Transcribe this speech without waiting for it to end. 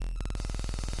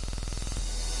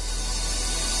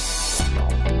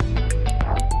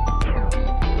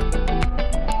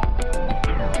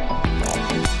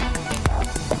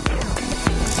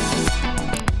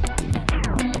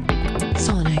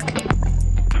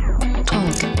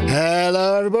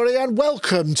Hello, everybody, and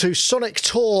welcome to Sonic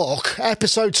Talk,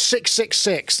 episode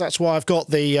 666. That's why I've got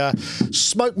the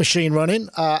smoke machine running,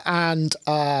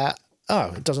 it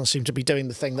doesn't seem to be doing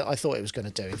the thing that I thought it was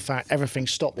going to do. In fact, everything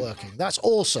stopped working. That's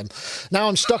awesome. Now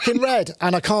I'm stuck in red,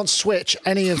 and I can't switch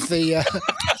any of the...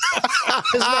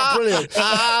 Isn't that brilliant?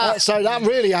 So that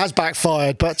really has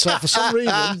backfired, but for some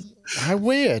reason, how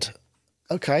weird.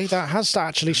 Okay, that has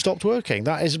actually stopped working.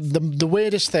 That is the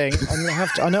weirdest thing.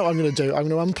 I know what I'm going to do. I'm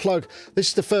going to unplug. This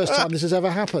is the first time this has ever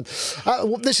happened.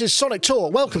 This is Sonic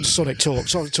Talk. Welcome to Sonic Talk.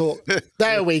 Sonic Talk.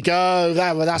 There we go.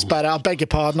 That's better. I beg your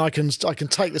pardon. I can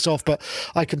take this off, but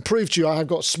I can prove to you I have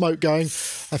got smoke going.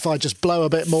 If I just blow a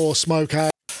bit more smoke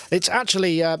out. It's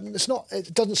actually,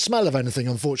 it doesn't smell of anything,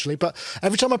 unfortunately, but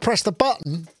every time I press the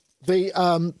button, there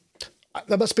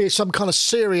must be some kind of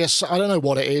serious, I don't know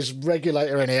what it is,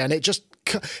 regulator in here, and it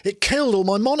killed all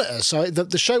my monitors. So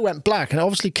the show went black, and it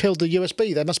obviously killed the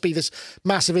USB. There must be this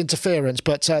massive interference.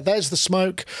 But there's the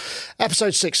smoke.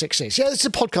 Episode 666. Yeah, this is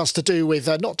a podcast to do with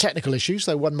not technical issues,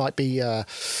 though one might be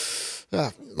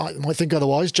might think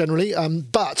otherwise generally.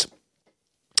 But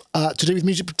to do with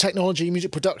music technology,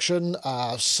 music production,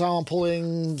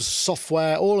 sampling,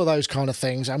 software, all of those kind of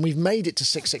things. And we've made it to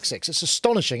 666. It's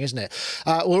astonishing, isn't it?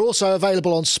 We're also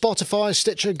available on Spotify,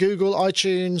 Stitcher, Google,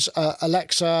 iTunes,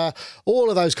 Alexa, all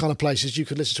of those kind of places. You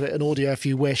could listen to it in audio if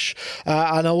you wish.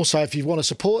 And also, if you want to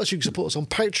support us, you can support us on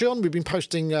Patreon. We've been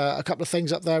posting a couple of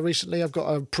things up there recently. I've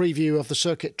got a preview of the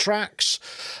Circuit Tracks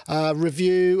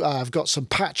review. I've got some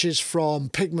patches from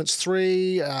Pigments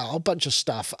 3, a whole bunch of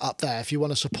stuff up there. If you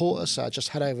want to support us, just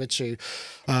head over to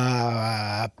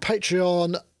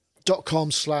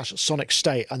patreon.com/Sonic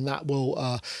State, and that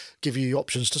will give you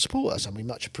options to support us, and we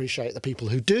much appreciate the people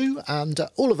who do, and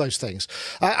all of those things.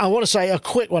 I want to say a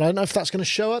quick one. I don't know if that's going to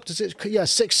show up. Does it? Yeah,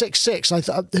 666.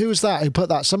 Who was that who put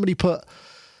that? Somebody put...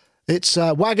 It's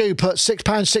Wagyu put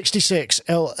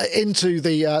 £6.66 into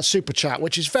the super chat,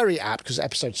 which is very apt because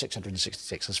episode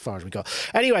 666 as far as we got.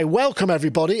 Anyway, welcome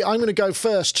everybody. I'm going to go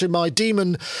first to my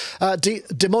demonic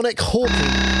hawking.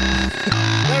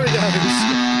 There he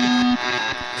goes.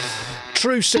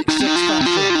 True 66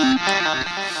 fashion.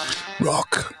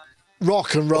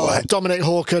 Rock and roll. Right. Dominic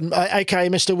Hawken, aka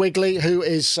Mr. Wiggly, who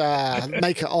is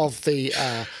maker of the...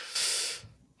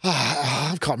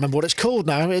 I can't remember what it's called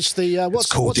now. It's the it's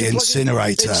called the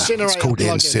Incinerator. It's called the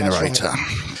Incinerator.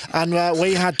 Right. And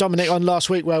we had Dominic on last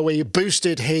week where we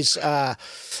boosted his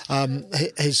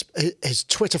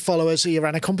Twitter followers. He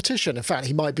ran a competition. In fact,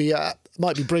 he might be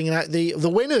bringing out the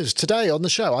winners today on the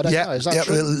show. I don't know. Is that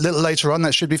true? A little later on.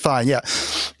 That should be fine. Yeah.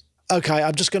 Okay,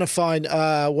 I'm just going to find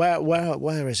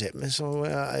where is it?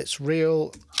 It's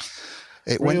real.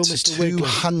 It went to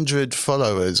 200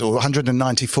 followers, or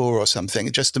 194 or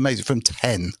something. Just amazing, from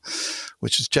 10,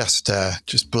 which is just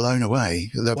blown away.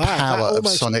 The power of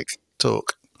Sonic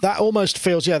Talk. That almost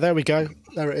feels, there we go.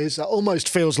 There it is. That almost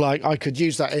feels like I could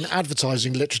use that in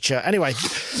advertising literature. Anyway,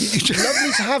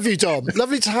 lovely to have you, Dom.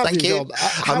 Lovely to have you, Dom.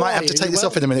 I might have to take this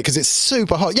off in a minute because it's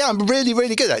super hot. Yeah, I'm really,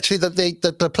 really good, actually.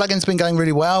 The plugin's been going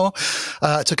really well.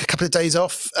 Took a couple of days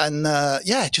off, and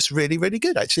just really, really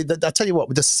good, actually. I tell you what,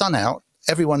 with the sun out,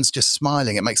 everyone's just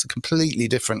smiling. It makes a completely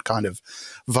different kind of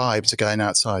vibe to going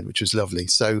outside, which was lovely.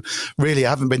 So really, I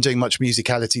haven't been doing much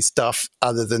musicality stuff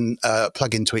other than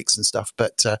plug-in tweaks and stuff,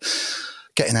 but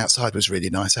getting outside was really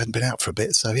nice. I hadn't been out for a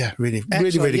bit. So yeah, really,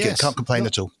 really, really good. Can't complain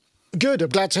at all. Good. I'm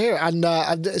glad to hear it. And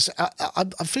I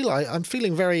feel like I'm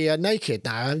feeling very naked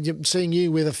now. I'm seeing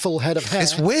you with a full head of hair.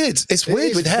 It's weird. It's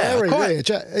weird with hair. Very weird.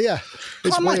 Yeah.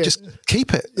 I might just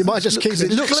keep it. You might just keep it.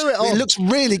 It looks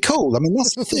really cool. I mean,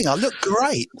 that's the thing. I look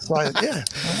great. Like,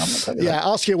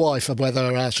 ask your wife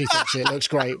whether she thinks it looks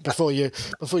great before you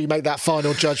make that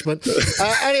final judgment.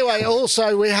 Anyway,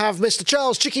 also we have Mr.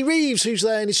 Charles Chicky Reeves, who's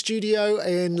there in his studio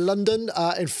in London,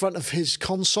 in front of his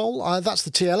console. That's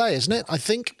the TLA, isn't it? I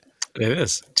think. It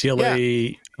is.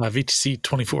 TLA VTC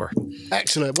 24.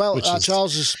 Excellent. Well,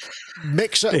 Charles'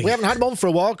 mixer. We haven't had him on for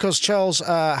a while because Charles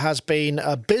has been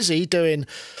busy doing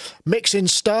mixing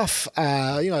stuff,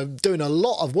 doing a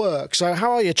lot of work. So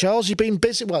how are you, Charles? You've been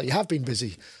busy? Well, you have been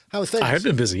busy. How are things? I have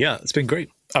been busy, yeah. It's been great.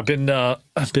 I've been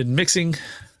mixing,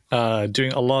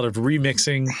 doing a lot of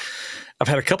remixing. I've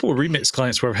had a couple of remix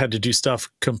clients where I've had to do stuff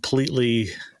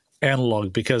completely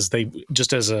analog because they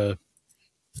just as a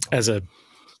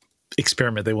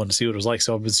experiment, they wanted to see what it was like.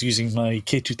 So I was using my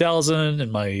K2000 and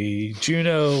my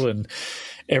Juno and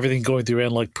everything, going through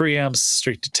analog preamps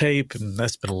straight to tape, and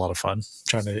that's been a lot of fun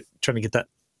trying to get that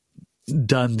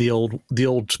done the old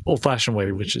fashioned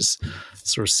way, which is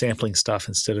sort of sampling stuff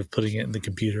instead of putting it in the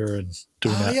computer and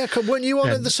doing that. Yeah, weren't you on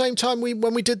at the same time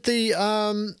when we did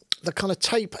the the kind of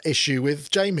tape issue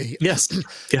with Jamie. Yes.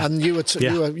 Yeah. And you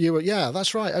were, yeah,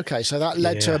 that's right. Okay. So that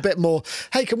led to a bit more,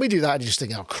 hey, can we do that? And you just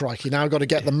think, oh, crikey, now I've got to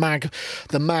get the mag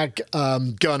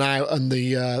gun out and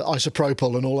the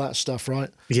isopropyl and all that stuff, right?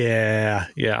 Yeah.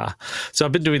 Yeah. So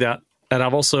I've been doing that. And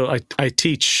I've also, I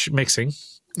teach mixing.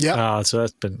 Yeah. So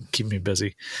that's been keeping me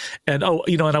busy. And,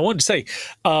 and I wanted to say,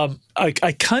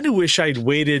 I kind of wish I'd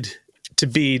waited to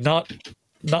be not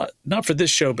for this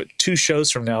show, but 2 shows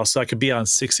from now, so I could be on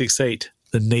 668,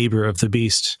 the neighbor of the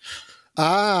beast.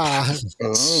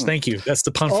 Thank you. That's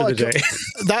the pun for the day.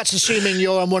 That's assuming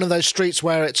you're on one of those streets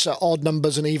where it's odd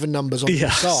numbers and even numbers on the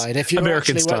side. If you're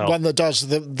American actually style. one that does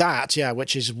that,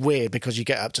 which is weird because you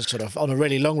get up to sort of on a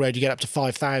really long road, you get up to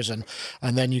 5,000,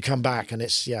 and then you come back and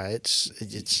it's hard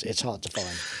to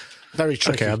find. Very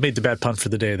tricky. Okay, I've made the bad pun for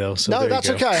the day, though. So no, that's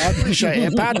okay. I appreciate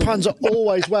it. Bad puns are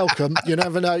always welcome. You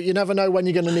never know. You never know when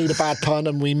you're going to need a bad pun,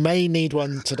 and we may need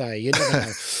one today. You never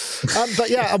know. But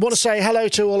yeah, I want to say hello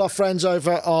to all our friends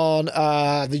over on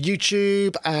the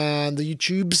YouTube and the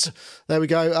YouTubes. There we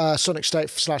go. Sonic State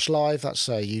 /live. That's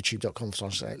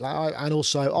youtube.com/live. And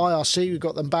also IRC, we've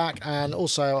got them back. And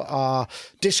also our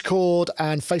Discord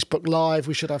and Facebook Live.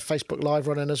 We should have Facebook Live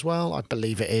running as well. I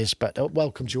believe it is, but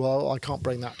welcome to you all. I can't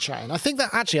bring that chat in. I think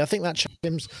that chat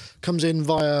comes in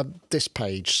via this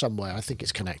page somewhere. I think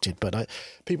it's connected, but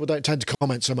people don't tend to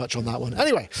comment so much on that one.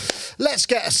 Anyway, let's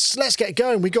get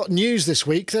going. We got news this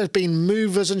week. There's been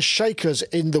movers and shakers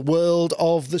in the world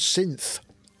of the synth.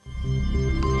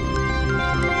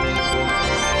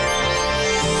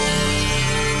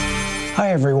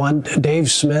 Hi everyone,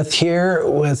 Dave Smith here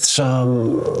with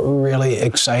some really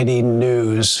exciting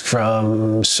news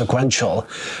from Sequential.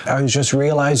 I was just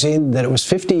realizing that it was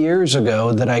 50 years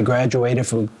ago that I graduated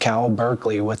from Cal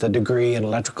Berkeley with a degree in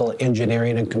electrical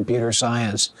engineering and computer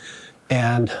science.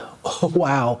 And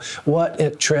wow, what a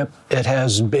trip it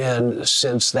has been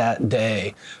since that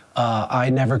day. I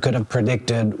never could have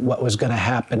predicted what was going to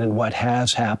happen and what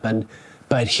has happened.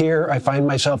 But here I find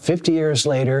myself 50 years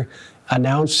later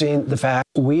announcing the fact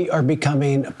we are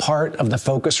becoming part of the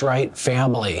Focusrite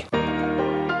family.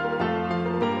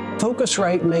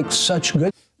 Focusrite makes such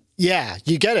good... Yeah,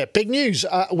 you get it. Big news.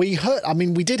 We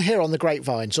did hear on the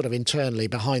grapevine, sort of internally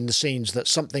behind the scenes, that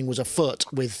something was afoot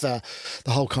with the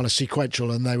whole kind of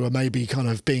Sequential, and they were maybe kind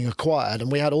of being acquired.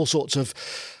 And we had all sorts of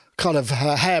kind of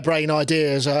harebrained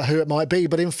ideas who it might be.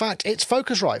 But in fact, it's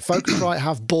Focusrite. Focusrite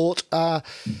have bought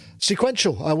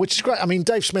Sequential, which is great. I mean,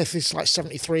 Dave Smith is like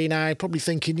 73 now, probably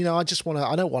thinking, I don't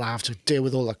want to have to deal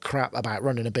with all the crap about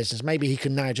running a business. Maybe he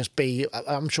can now just be,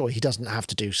 I'm sure he doesn't have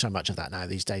to do so much of that now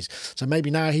these days. So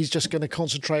maybe now he's just going to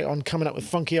concentrate on coming up with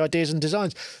funky ideas and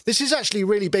designs. This is actually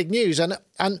really big news, and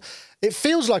it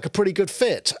feels like a pretty good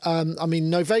fit.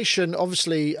 Novation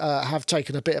obviously have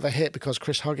taken a bit of a hit because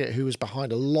Chris Huggett, who was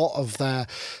behind a lot of their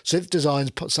synth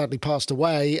designs, sadly passed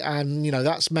away, and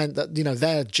that's meant that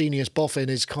their genius boffin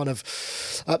is kind of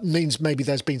means maybe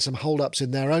there's been some hold-ups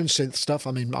in their own synth stuff.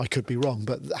 I mean, I could be wrong,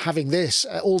 but having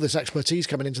all this expertise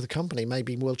coming into the company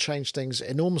maybe will change things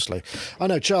enormously. I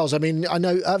know, Charles. Have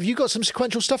you got some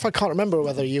Sequential stuff? I can't remember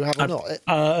whether you have or not.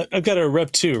 I've got a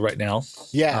Rev 2 right now.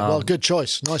 Yeah, well, good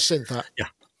choice. Nice synth. Yeah,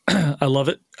 I love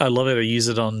it. I use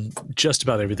it on just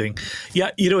about everything. Yeah,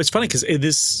 it's funny because in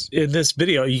this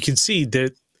video you can see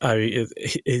that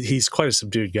he's quite a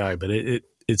subdued guy, but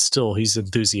it's still, he's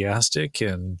enthusiastic,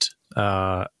 and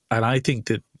I think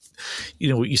that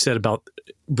what you said about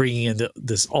bringing in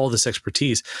all this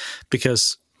expertise,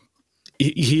 because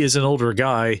he is an older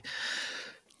guy,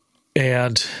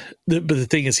 but the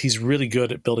thing is, he's really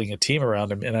good at building a team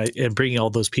around him, and bringing all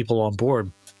those people on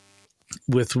board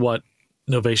with what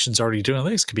Novation's already doing. I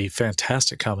think this could be a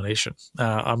fantastic combination.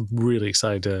 I'm really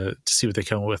excited to see what they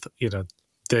come up with.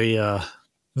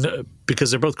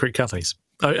 Because they're both great companies.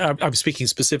 I'm speaking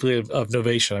specifically of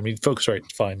Novation. I mean,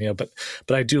 Focusrite, fine, but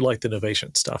I do like the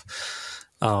Novation stuff,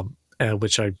 and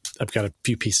which I've got a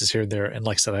few pieces here and there. And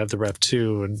like I said, I have the Rev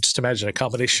 2, and just imagine a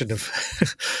combination of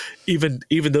even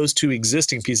those two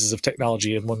existing pieces of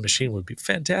technology in one machine would be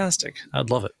fantastic. I'd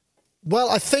love it.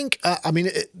 Well, I think,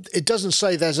 it doesn't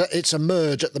say it's a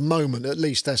merge at the moment. At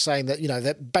least they're saying that,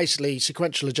 that basically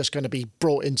Sequential are just going to be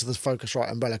brought into the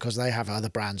Focusrite umbrella because they have other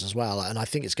brands as well. And I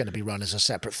think it's going to be run as a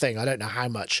separate thing. I don't know how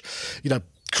much,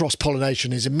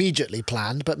 cross-pollination is immediately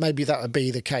planned, but maybe that would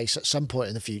be the case at some point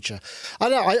in the future. I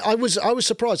don't know. I was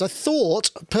surprised. I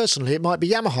thought, personally, it might be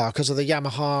Yamaha because of the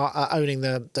Yamaha owning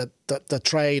the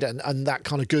trade and that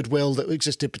kind of goodwill that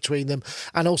existed between them.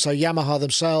 And also Yamaha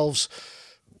themselves,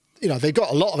 they've got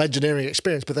a lot of engineering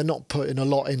experience, but they're not putting a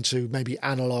lot into maybe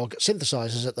analog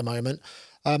synthesizers at the moment.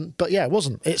 But yeah, it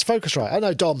wasn't. It's Focusrite. I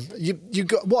know, Dom. You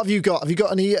got what have you got? Have you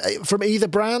got any from either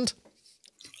brand?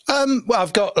 Well,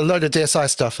 I've got a load of DSI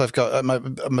stuff. I've got my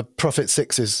Prophet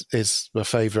 6 is my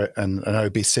favourite, and an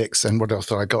OB6. And what else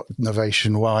have I got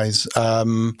innovation wise?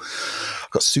 I've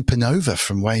got Supernova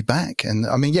from way back, and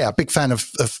I mean, yeah, a big fan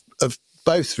of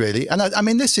both really. And I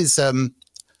mean, this is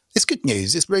it's good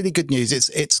news. It's really good news.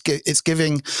 It's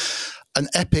giving an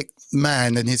epic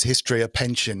man and his history a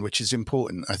pension, which is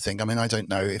important, I think. I mean, I don't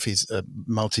know if he's a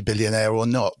multi-billionaire or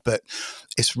not, but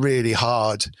it's really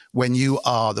hard when you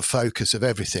are the focus of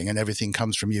everything and everything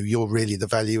comes from you. You're really the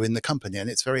value in the company, and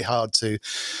it's very hard to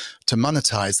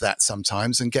monetize that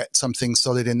sometimes and get something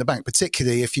solid in the bank,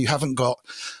 particularly if you haven't got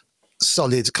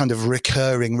solid kind of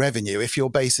recurring revenue. If you're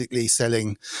basically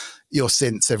selling your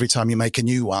synths every time you make a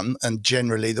new one, and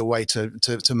generally the way to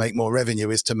make more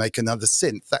revenue is to make another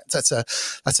synth, that's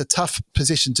a tough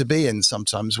position to be in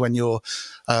sometimes when you're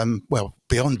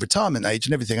beyond retirement age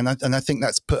and everything. And I think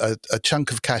that's put a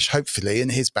chunk of cash, hopefully, in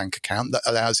his bank account that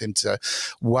allows him to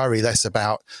worry less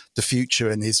about the future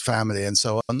and his family and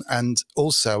so on, and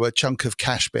also a chunk of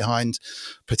cash behind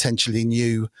potentially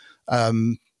new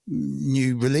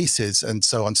releases and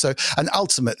so on. So, and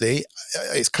ultimately,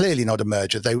 it's clearly not a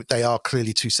merger. They are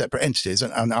clearly two separate entities,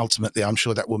 and ultimately, I'm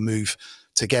sure that will move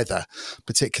together,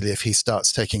 particularly if he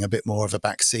starts taking a bit more of a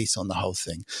back seat on the whole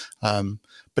thing.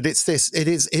 But it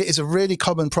is a really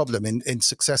common problem in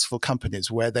successful companies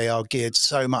where they are geared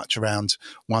so much around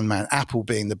one man, Apple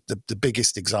being the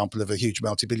biggest example of a huge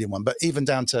multi-billion one, but even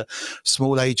down to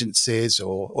small agencies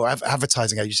or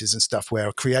advertising agencies and stuff where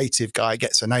a creative guy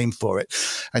gets a name for it.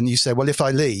 And you say, well, if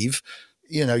I leave,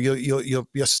 you know,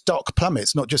 your stock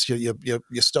plummets, not just your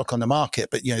stock on the market,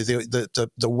 but you know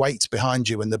the weight behind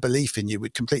you and the belief in you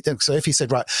would completely. So if he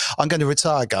said, right, I'm going to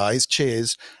retire, guys,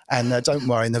 cheers, and don't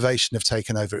worry, Novation have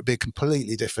taken over, it'd be a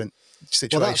completely different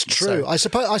situation. Well, that's true. So,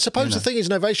 I suppose the thing is,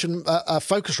 Novation,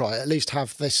 Focusrite at least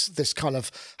have this kind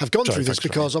of have gone through this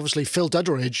because obviously Phil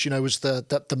Dudderidge, you know, was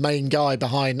the main guy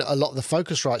behind a lot of the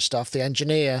Focusrite stuff, the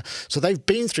engineer. So they've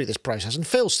been through this process, and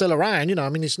Phil's still around. You know, I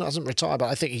mean, hasn't retired, but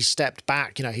I think he stepped back.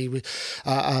 You know,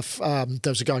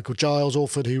 there was a guy called Giles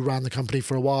Orford who ran the company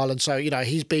for a while, and so you know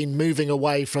he's been moving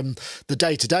away from the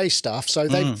day-to-day stuff. So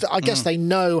I guess they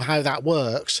know how that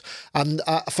works, and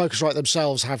Focusrite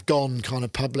themselves have gone kind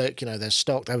of public. You know, their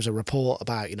stock. There was a report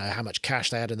about how much cash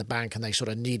they had in the bank, and they sort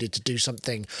of needed to do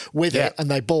something with it,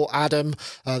 and they bought Adam,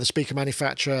 the speaker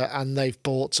manufacturer, and they've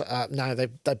bought now they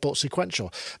bought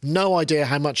Sequential. No idea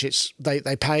how much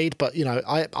they paid, but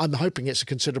I'm hoping it's a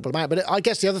considerable amount. But I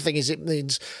guess the other thing is it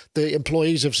means the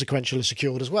employees of Sequential are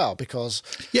secured as well because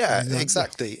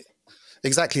exactly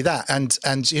that,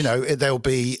 and there'll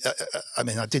be. I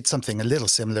mean, I did something a little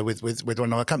similar with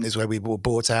one of our companies where we were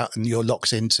bought out, and you're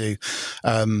locked into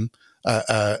an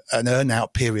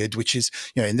earn-out period, which is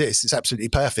in this it's absolutely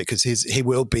perfect because he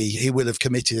will have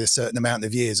committed a certain amount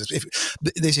of years.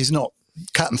 This is not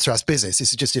cut and thrust business. This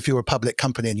is just if you're a public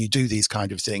company and you do these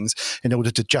kind of things, in order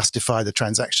to justify the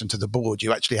transaction to the board,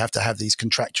 you actually have to have these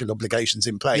contractual obligations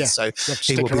in place. So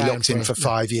he will be locked in for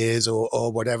 5 years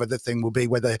or whatever the thing will be,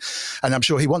 and I'm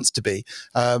sure he wants to be.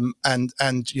 And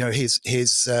his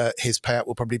payout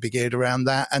will probably be geared around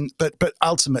that. But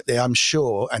ultimately, I'm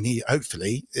sure, and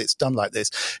hopefully it's done like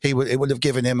this. It will have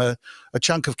given him a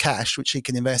chunk of cash which he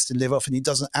can invest and live off, and he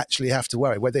doesn't actually have to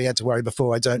worry. Whether he had to worry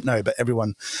before, I don't know, but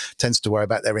everyone tends to worry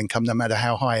about their income no matter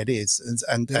how high it is,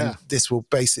 and this will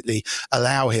basically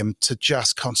allow him to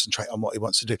just concentrate on what he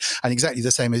wants to do. And exactly the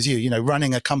same as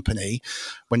running a company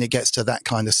when it gets to that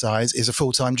kind of size is a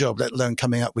full-time job, let alone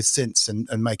coming up with synths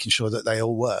and making sure that they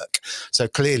all work. So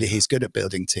clearly he's good at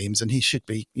building teams, and he should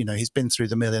be, he's been through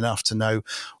the mill enough to know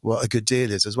what a good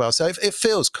deal is as well. So it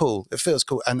feels cool.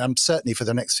 And I'm certainly for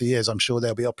the next few years, I'm sure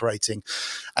they'll be operating,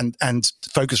 and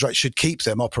Focusrite should keep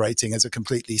them operating as a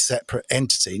completely separate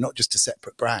entity, not just a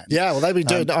separate brand. Yeah, well, they've been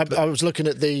doing. I was looking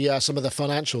at the some of the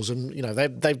financials, and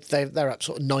they're up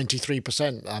sort of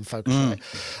 93%. Focusrite,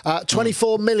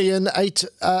 $24 million,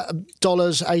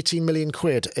 dollars, 18 million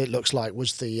quid. It looks like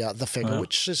was the figure,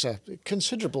 which is a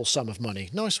considerable sum of money.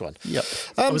 Nice one. Yep.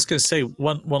 I was going to say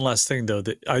one last thing though.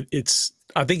 That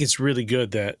I think it's really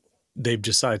good that they've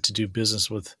decided to do business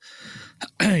with.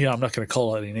 I'm not going to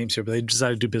call out any names here, but they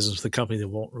decided to do business with a company that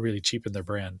won't really cheapen their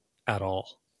brand at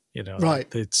all. Right.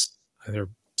 They're a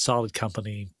solid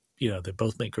company. They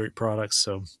both make great products.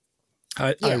 So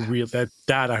I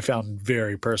found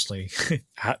very personally,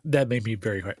 that made me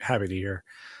very happy to hear.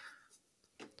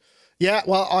 Yeah,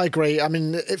 well, I agree. I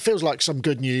mean, it feels like some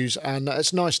good news, and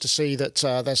it's nice to see that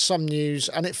there's some news,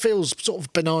 and it feels sort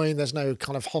of benign. There's no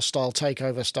kind of hostile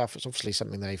takeover stuff. It's obviously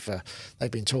something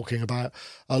they've been talking about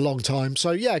a long time.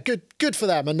 So yeah, good for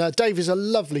them. And Dave is a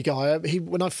lovely guy.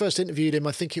 When I first interviewed him,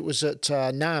 I think it was at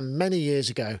NAMM many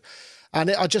years ago. And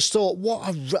I just thought,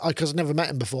 because I'd never met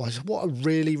him before, I said, what a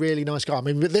really, really nice guy. I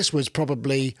mean, this was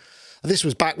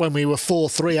back when we were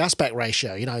 4:3 aspect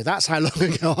ratio. You know, that's how long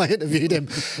ago I interviewed him.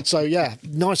 So yeah,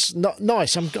 nice.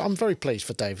 I'm very pleased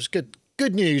for Dave. It's good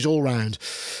news all round.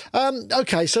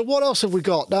 Okay, so what else have we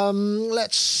got?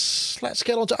 Let's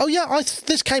get on to. Oh yeah,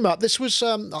 this came up. This was.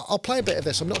 I'll play a bit of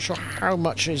this. I'm not sure how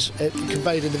much is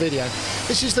conveyed in the video.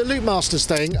 This is the Loopmasters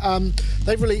thing.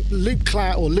 They've released Loop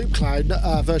Cloud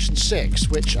version 6,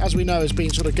 which, as we know, has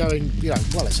been sort of going.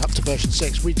 Well, it's up to version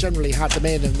 6. We generally had them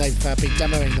in, and they've been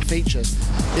demoing the features.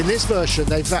 In this version,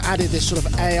 they've added this sort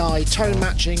of AI tone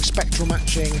matching, spectral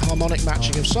matching, harmonic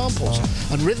matching of samples,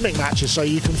 and rhythmic matches. So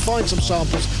you can find some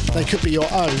samples, they could be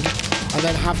your own, and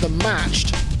then have them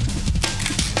matched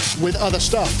with other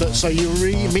stuff, so you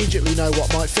immediately know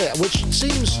what might fit, which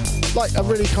seems like a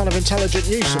really kind of intelligent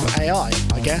use of AI,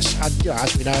 I guess. And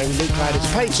as we know, Loop Cloud is a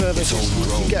paid service. You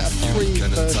can get a free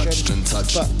version,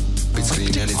 but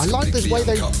I like the way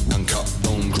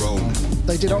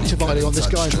they did Octavine on this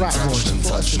guy's rap voice.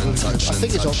 I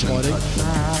think it's Octavine.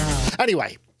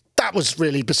 Anyway, that was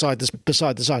really beside the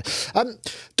side.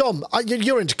 Dom,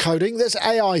 you're into coding. There's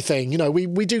AI thing.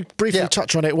 We do briefly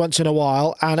touch on it once in a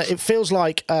while, and it feels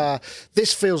like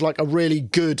this feels like a really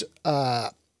good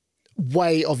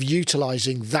way of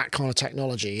utilising that kind of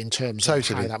technology in terms of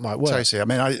how that might work. Totally. I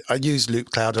mean, I use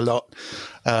Loop Cloud a lot,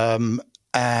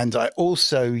 and I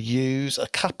also use a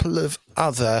couple of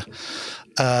other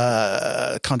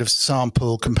kind of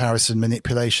sample comparison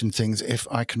manipulation things, if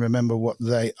I can remember what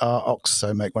they are.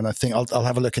 Oxomake one, I think. I'll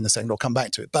have a look in a second. I'll come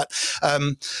back to it. But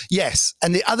yes,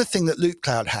 and the other thing that Loop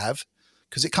Cloud have,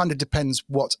 because it kind of depends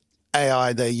what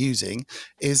AI they're using,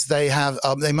 is they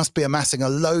must be amassing a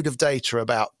load of data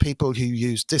about people who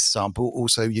use this sample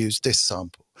also use this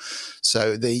sample.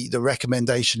 So the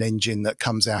recommendation engine that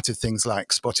comes out of things like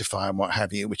Spotify and what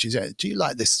have you, which is, do you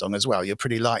like this song as well? You're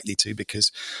pretty likely to,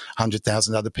 because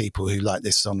 100,000 other people who like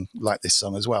this song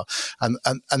as well.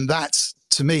 And that's,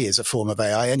 to me, is a form of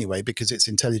AI anyway, because it's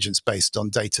intelligence based on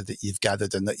data that you've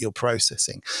gathered and that you're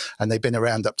processing. And they've been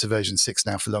around up to version 6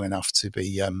 now for long enough to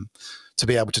be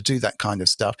able to do that kind of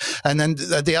stuff. And then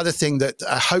the other thing that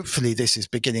hopefully this is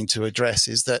beginning to address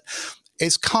is that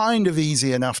it's kind of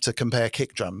easy enough to compare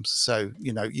kick drums. So,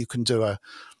 you can do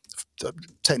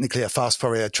technically a fast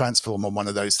Fourier transform on one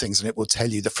of those things, and it will tell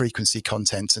you the frequency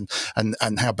content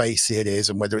and how bassy it is,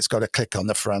 and whether it's got a click on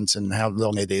the front and how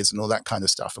long it is and all that kind of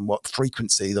stuff, and what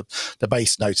frequency the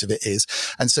bass note of it is.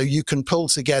 And so you can pull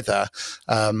together,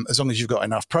 as long as you've got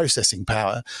enough processing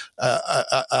power,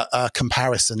 a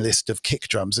comparison list of kick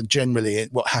drums. And generally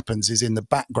what happens is, in the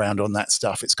background on that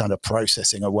stuff, it's kind of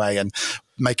processing away and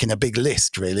making a big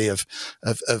list really of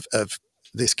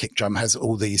this kick drum has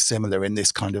all these similar in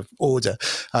this kind of order.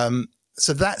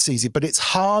 So that's easy, but it's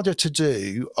harder to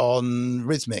do on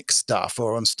rhythmic stuff,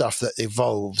 or on stuff that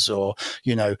evolves, or,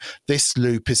 this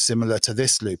loop is similar to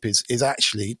this loop is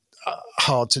actually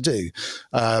hard to do.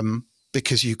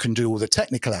 Because you can do all the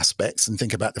technical aspects and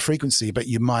think about the frequency, but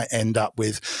you might end up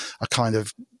with a kind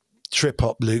of trip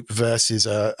hop loop versus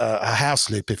a house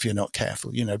loop if you're not careful,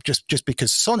 just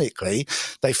because sonically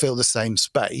they fill the same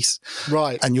space,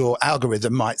 right? And your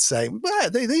algorithm might say, well,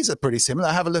 these are pretty similar,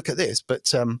 have a look at this.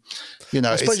 But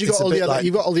I suppose you've got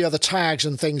all the other tags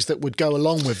and things that would go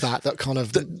along with that kind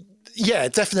of yeah,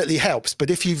 it definitely helps. But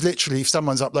if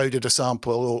someone's uploaded a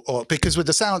sample, or because with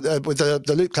the sound, with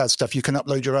the Loop Cloud stuff, you can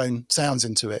upload your own sounds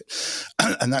into it.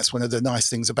 And that's one of the nice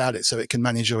things about it. So it can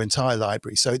manage your entire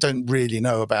library. So I don't really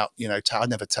know about, I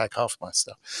never tag half my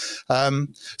stuff.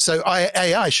 So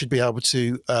AI should be able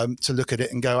to look at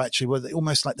it and go, actually, well,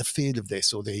 almost like the feel of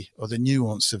this or the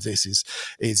nuance of this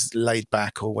is laid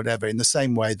back or whatever, in the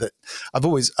same way that I've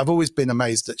always been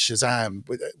amazed at Shazam.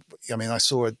 I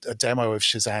saw a demo of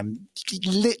Shazam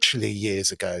literally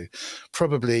years ago,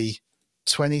 probably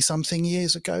 20-something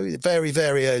years ago, very,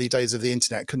 very early days of the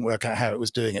internet. Couldn't work out how it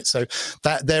was doing it. So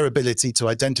that their ability to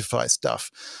identify stuff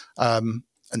and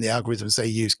the algorithms they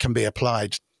use can be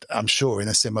applied, I'm sure, in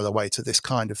a similar way to this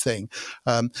kind of thing.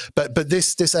 But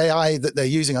this AI that they're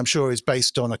using, I'm sure, is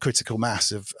based on a critical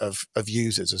mass of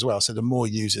users as well. So the more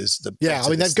users, the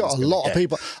better. They've got a lot of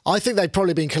people. I think they've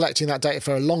probably been collecting that data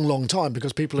for a long, long time,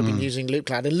 because people have been using Loop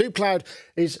Cloud. And Loop Cloud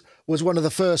is was one of the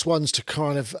first ones to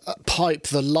kind of pipe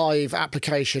the live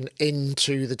application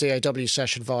into the DAW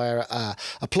session via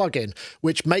a plugin,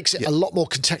 which makes it a lot more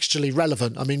contextually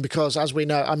relevant. I mean, because as we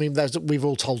know, I mean, we've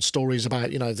all told stories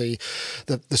about, you know, the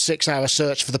 6-hour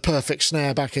search for the perfect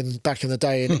snare back in the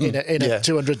day in a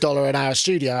 $200 an hour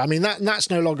studio. I mean, that's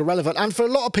no longer relevant. And for a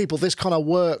lot of people, this kind of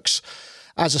works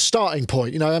as a starting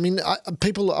point. You know, I mean,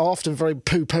 people are often very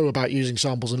poo-poo about using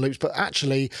samples and loops, but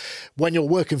actually when you're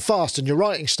working fast and you're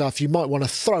writing stuff, you might want to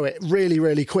throw it really,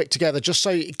 really quick together just so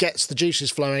it gets the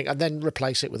juices flowing and then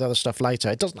replace it with other stuff later.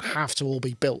 It doesn't have to all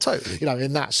be built, you know,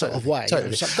 in that sort of way.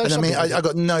 Totally. You know, and I mean, I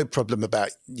got no problem about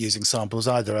using samples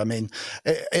either. I mean,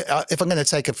 if I'm going to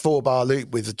take a 4-bar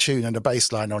loop with a tune and a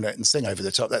bass line on it and sing over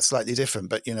the top, that's slightly different.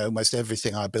 But, you know, almost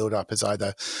everything I build up is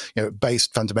either, you know,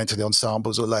 based fundamentally on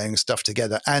samples or laying stuff together.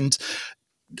 And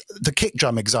the kick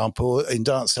drum example in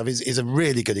dance stuff is a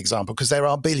really good example because there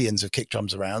are billions of kick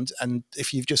drums around. And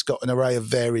if you've just got an array of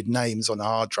varied names on a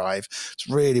hard drive, it's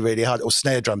really, really hard. Or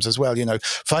snare drums as well, you know,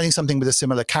 finding something with a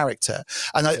similar character.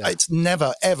 And it's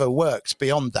never, ever worked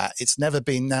beyond that. It's never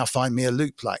been, now find me a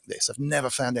loop like this. I've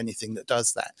never found anything that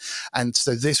does that. And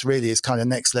so this really is kind of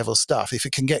next level stuff. If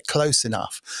it can get close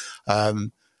enough,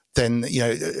 then, you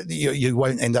know, you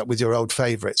won't end up with your old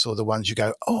favorites or the ones you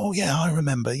go, oh, yeah, I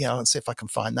remember. Yeah, let's see if I can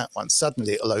find that one.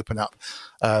 Suddenly it'll open up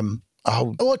a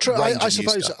whole I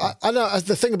suppose I know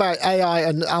the thing about AI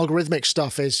and algorithmic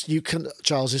stuff is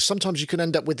is sometimes you can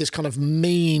end up with this kind of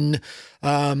mean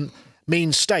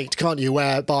state, can't you,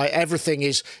 whereby everything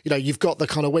is, you know, you've got the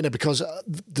kind of winner because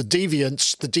the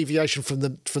deviation from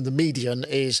the median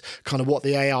is kind of what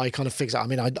the AI kind of figures out. I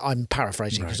mean, I'm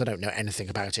paraphrasing because I don't know anything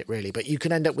about it really, but you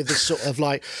can end up with this sort of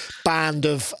like band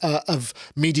of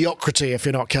mediocrity if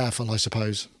you're not careful, I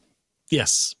suppose.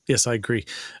 Yes, I agree.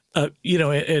 You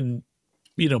know, and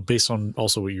you know, based on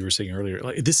also what you were saying earlier,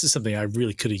 like this is something I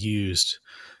really could have used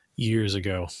years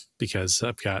ago because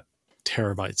I've got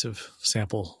terabytes of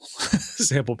sample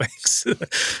banks,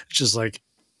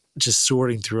 just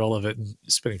sorting through all of it and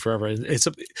spending forever. It's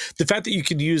the fact that you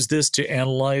can use this to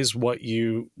analyze what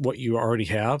you already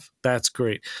have. That's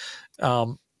great.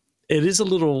 It is a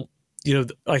little, you know,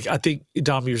 like I think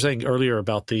Dom, you were saying earlier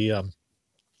about the,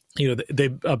 you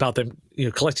know, about them, you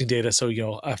know, collecting data. So, you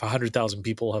know, if 100,000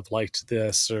 people have liked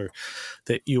this or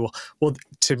that well,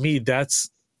 to me,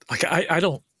 that's like,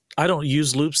 I don't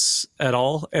use loops at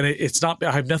all, and it's not.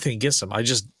 I have nothing against them. I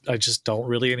just don't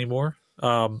really anymore.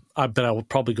 But I will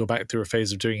probably go back through a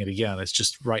phase of doing it again. It's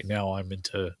just right now I'm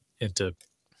into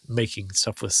making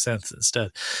stuff with synths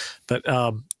instead. But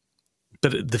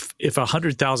if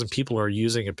 100,000 people are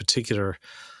using a particular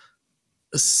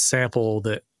sample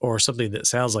or something that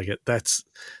sounds like it, that's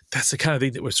the kind of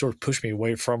thing that would sort of push me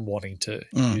away from wanting to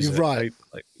use it. Right.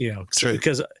 Like, you know,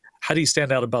 because how do you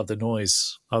stand out above the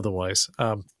noise otherwise?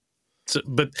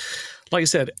 But like I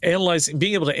said,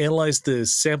 being able to analyze the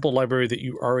sample library that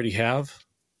you already have,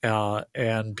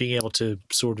 and being able to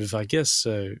sort of, I guess,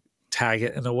 tag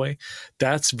it in a way,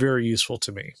 that's very useful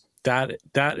to me. That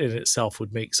in itself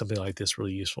would make something like this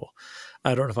really useful.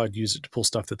 I don't know if I'd use it to pull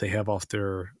stuff that they have off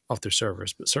their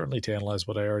servers, but certainly to analyze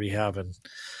what I already have, and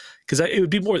because it'd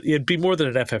be more than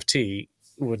an FFT.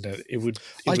 Wouldn't it? It would.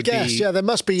 I guess, yeah. There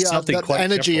must be that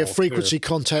energy of frequency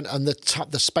content and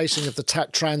the spacing of the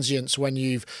transients when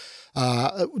you've,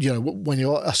 you know, when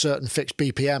you're a certain fixed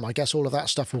BPM. I guess all of that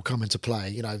stuff will come into play.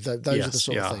 You know, those are the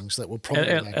sort of things that will probably.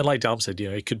 And like Dom said, you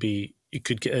know, you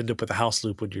could end up with a house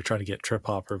loop when you're trying to get trip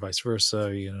hop or vice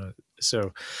versa. You know,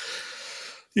 so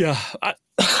yeah.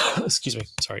 Excuse me.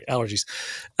 Sorry, allergies.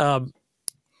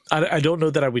 I don't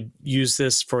know that I would use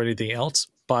this for anything else,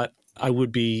 but I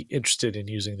would be interested in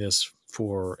using this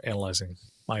for analyzing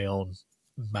my own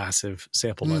massive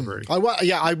sample library.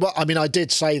 I mean, I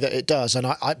did say that it does, and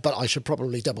but I should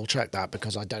probably double check that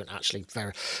because I don't actually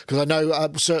because I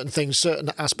know certain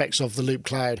aspects of the Loop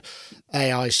Cloud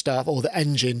AI stuff or the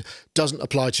engine doesn't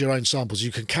apply to your own samples.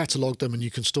 You can catalog them and you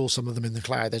can store some of them in the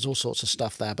cloud. There's all sorts of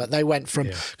stuff there, but they went from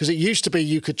because it used to be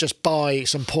you could just buy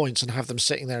some points and have them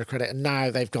sitting there a credit, and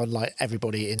now they've gone like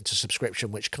everybody into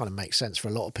subscription, which kind of makes sense for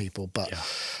a lot of people. But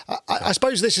I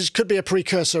suppose this could be a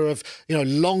precursor of, you know,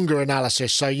 longer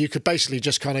analysis. So you could basically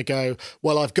just kind of go,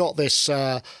 well, I've got this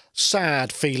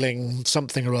sad feeling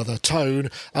something or other tone,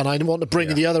 and I want to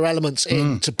bring the other elements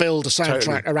in to build a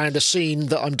soundtrack around a scene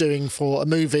that I'm doing for a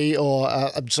movie or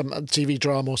some TV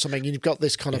drama or something. You've got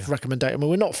this kind of recommendation. I mean,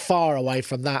 we're not far away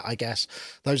from that, I guess.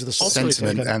 Those are the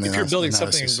sentiment. If you're building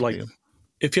something like,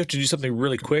 if you have to do something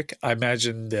really quick, I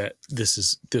imagine that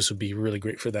this would be really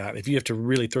great for that. If you have to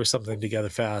really throw something together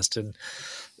fast and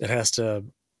it has to,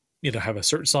 you know, have a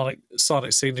certain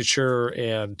sonic signature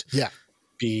and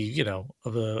be,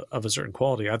 of a certain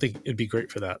quality. I think it'd be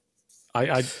great for that.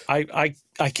 I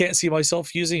can't see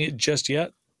myself using it just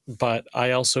yet, but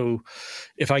I also,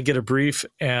 if I get a brief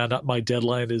and my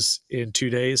deadline is in 2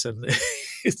 days and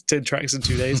it's 10 tracks in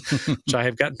 2 days, which I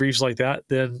have gotten briefs like that,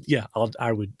 then yeah,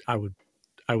 I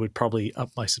would probably up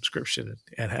my subscription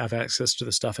and have access to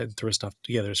the stuff and throw stuff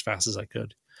together as fast as I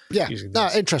could. Yeah, no,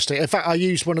 interesting. In fact, I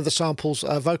used one of the samples,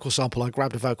 a vocal sample. I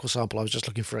grabbed a vocal sample. I was just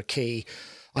looking for a key.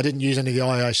 I didn't use any of the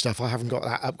I/O stuff. I haven't got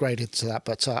that upgraded to that,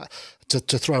 but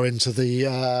to throw into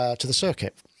the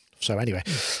circuit. So anyway,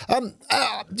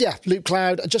 Loop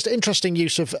Cloud, just interesting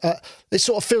use of. It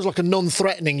sort of feels like a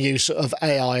non-threatening use of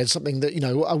AI and something that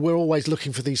we're always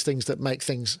looking for these things that make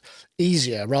things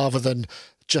easier rather than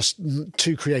just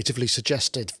too creatively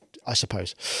suggested, I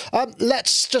suppose.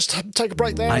 Let's just take a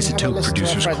break there. iZotope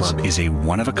Producers Club is a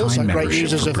one-of-a-kind membership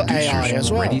for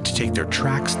producers ready to take their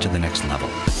tracks to the next level.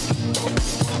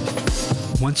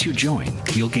 Once you join,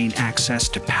 you'll gain access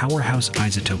to powerhouse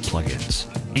iZotope plugins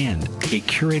and a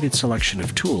curated selection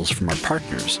of tools from our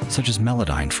partners, such as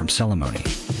Melodyne from Celemony.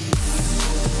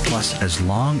 Plus, as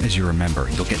long as you're a member,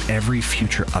 you'll get every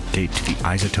future update to the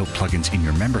iZotope plugins in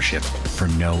your membership for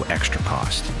no extra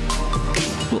cost.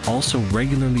 We'll also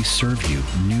regularly serve you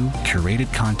new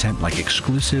curated content like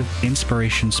exclusive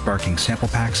inspiration-sparking sample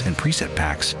packs and preset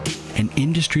packs, and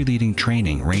industry-leading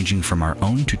training ranging from our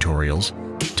own tutorials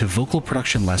to vocal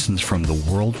production lessons from the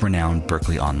world-renowned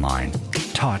Berklee Online,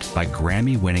 taught by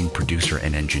Grammy-winning producer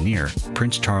and engineer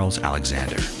Prince Charles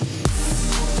Alexander.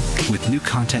 With new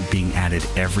content being added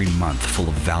every month full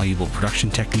of valuable production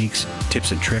techniques,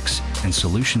 tips and tricks, and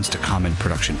solutions to common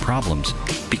production problems,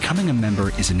 becoming a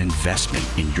member is an investment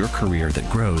in your career that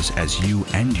grows as you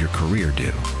and your career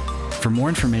do. For more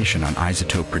information on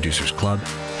iZotope Producers Club,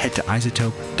 head to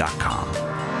iZotope.com.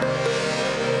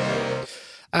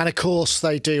 And of course,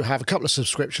 they do have a couple of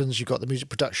subscriptions. You've got the Music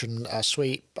Production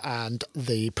Suite and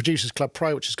the Producers Club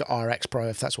Pro, which has got RX Pro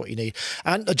if that's what you need.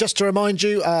 And just to remind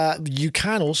you, you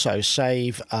can also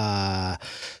save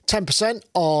 10%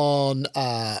 on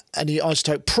any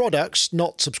iZotope products,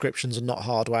 not subscriptions and not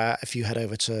hardware, if you head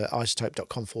over to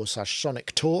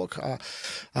iZotope.com/Sonic Talk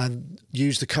and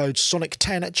use the code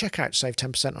SONIC10 at checkout. Save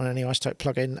 10% on any iZotope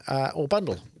plugin or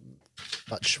bundle.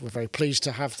 We're very pleased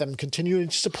to have them continuing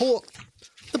to support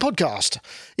the podcast,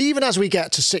 even as we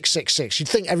get to 666. You'd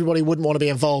think everybody wouldn't want to be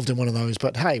involved in one of those,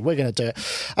 but hey, we're going to do it.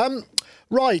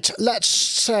 Right, let's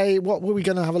say, what were we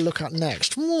going to have a look at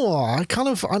next? I'm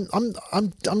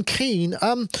keen.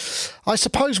 I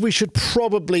suppose we should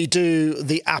probably do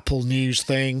the Apple news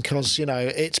thing because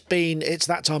it's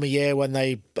that time of year when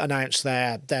they announce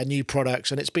their new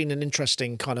products, and it's been an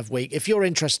interesting kind of week. If you're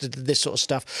interested in this sort of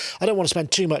stuff, I don't want to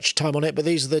spend too much time on it, but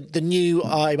these are the new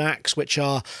iMacs,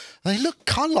 they look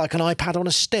kind of like an iPad on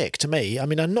a stick to me. I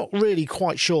mean, I'm not really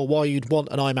quite sure why you'd want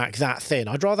an iMac that thin.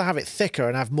 I'd rather have it thicker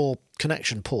and have more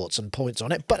connection ports and points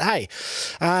on it, but hey.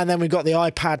 And then we've got the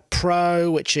iPad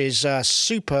Pro, which is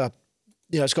super,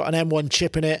 it's got an M1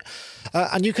 chip in it,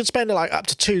 and you can spend like up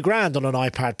to $2,000 on an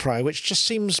iPad Pro, which just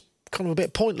seems kind of a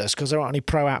bit pointless because there aren't any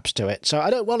pro apps to it. So I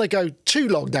don't want to go too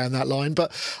long down that line,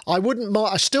 but I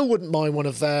still wouldn't mind one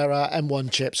of their M1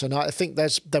 chips. And I think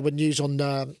there were news on,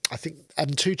 I think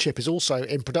M2 chip is also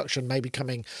in production, maybe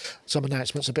coming some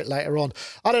announcements a bit later on.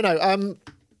 I don't know.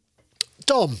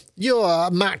 Dom, you're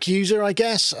a Mac user, I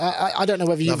guess. I don't know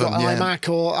whether you've got an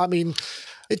iMac or, I mean,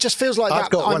 it just feels like I've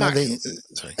that got iMac one of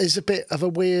the, is a bit of a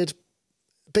weird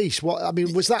beast.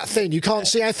 Was that thin? You can't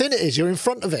see how thin it is. You're in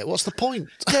front of it. What's the point?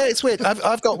 Yeah, it's weird.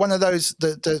 I've got one of those,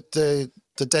 the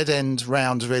dead end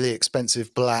round, really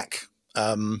expensive black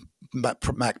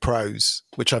Mac Pros,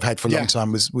 which I've had for a long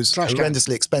time, was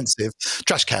horrendously expensive.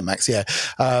 Trash can Macs, yeah.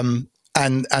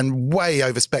 And way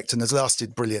overspec'd and has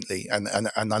lasted brilliantly, and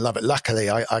I love it. Luckily,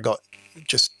 I got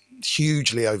just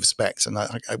hugely overspec'd, and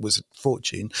it was a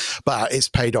fortune, but it's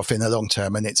paid off in the long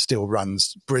term, and it still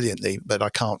runs brilliantly. But I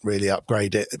can't really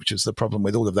upgrade it, which is the problem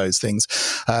with all of those things.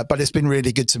 But it's been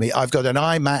really good to me. I've got an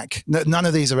iMac. None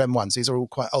of these are M1s. These are all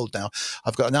quite old now.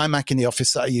 I've got an iMac in the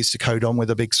office that I used to code on with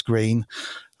a big screen.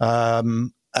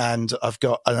 And I've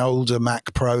got an older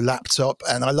Mac Pro laptop,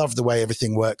 and I love the way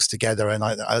everything works together. And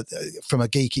I from a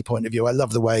geeky point of view, I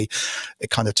love the way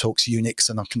it kind of talks Unix,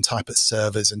 and I can type at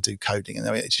servers and do coding. And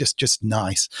it's just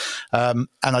nice. And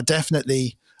I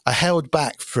held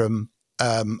back from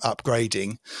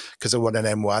upgrading because I want an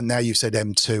M1. Now you've said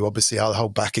M2. Obviously, I'll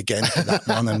hold back again for that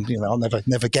one, and I'll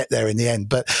never get there in the end.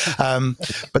 But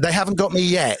they haven't got me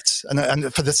yet,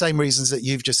 and for the same reasons that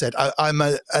you've just said. I'm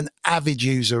an avid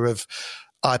user of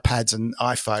iPads and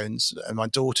iPhones, and my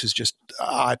daughter's just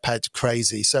iPad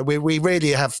crazy. So we really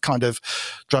have kind of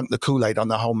drunk the Kool-Aid on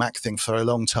the whole Mac thing for a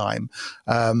long time.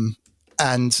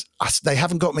 And they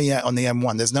haven't got me yet on the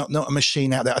M1. There's not a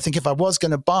machine out there. I think if I was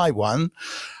going to buy one,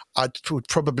 would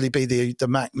probably be the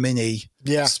Mac Mini,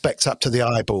 spec'd up to the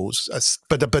eyeballs.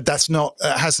 But that's not,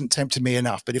 hasn't tempted me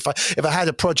enough. But if I had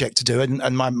a project to do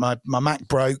and my Mac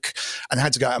broke and I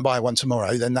had to go out and buy one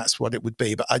tomorrow, then that's what it would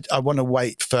be. But I want to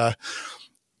wait for,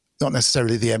 not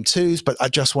necessarily the M2s, but I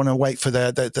just want to wait for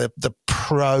the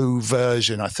Pro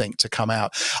version, I think, to come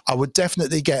out. I would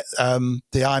definitely get the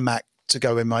iMac to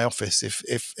go in my office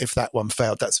if that one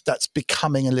failed. That's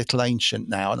becoming a little ancient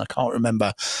now, and I can't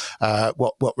remember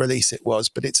what release it was,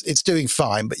 but it's doing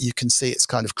fine, but you can see it's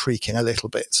kind of creaking a little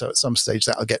bit, so at some stage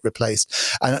that'll get replaced,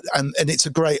 and it's a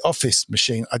great office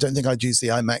machine. I don't think I'd use the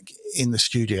iMac in the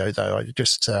studio though. It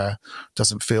just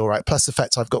doesn't feel right, plus the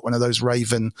fact I've got one of those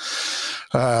Raven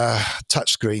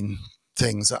touchscreen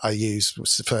things that I use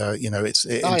for, it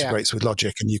integrates with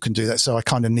Logic, and you can do that, so I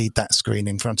kind of need that screen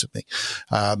in front of me.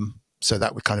 So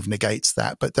that would kind of negates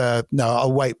that. But no,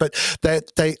 I'll wait. But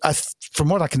from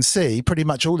what I can see, pretty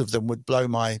much all of them would blow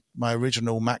my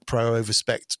original Mac Pro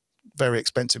overspec'd, very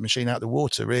expensive machine out the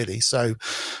water, really. So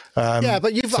but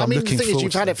the thing is,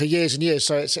 you've had it for years and years,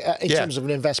 so it's in terms of an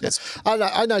investment. Yes.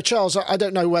 I know, Charles. I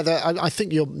don't know whether I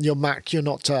think your Mac, you're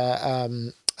not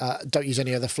don't use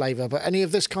any other flavour, but any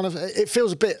of this kind of, it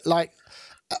feels a bit like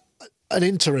an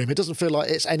interim. It doesn't feel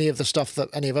like it's any of the stuff that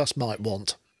any of us might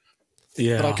want.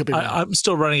 Yeah, but I could be wrong. I'm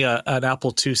still running an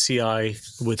Apple II CI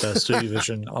with a Studio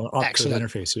Vision on optical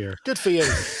interface here. Good for you.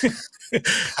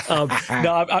 No,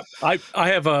 I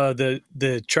have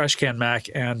the trash can Mac,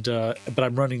 and but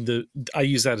I'm running I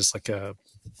use that as like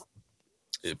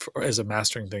as a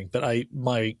mastering thing. But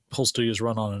my whole studio is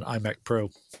run on an iMac Pro,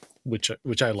 which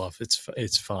I love.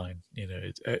 It's fine.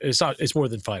 It's more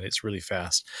than fine. It's really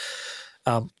fast.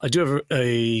 I do have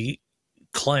a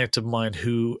client of mine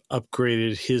who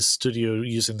upgraded his studio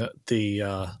using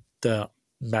the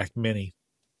Mac Mini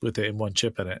with the M1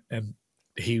 chip in it, and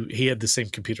he had the same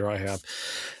computer I have,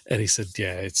 and he said,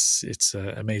 "Yeah, it's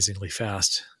amazingly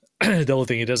fast." The only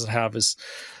thing it doesn't have is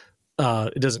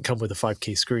it doesn't come with a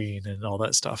 5K screen and all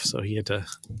that stuff, so he had to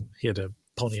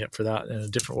pony up for that in a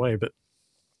different way. But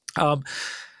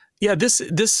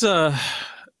this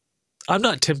I'm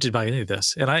not tempted by any of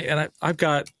this, and I've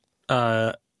got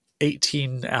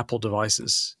 18 Apple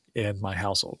devices in my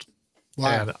household.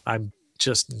 Wow. And I'm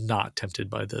just not tempted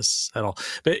by this at all.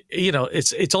 But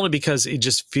it's only because it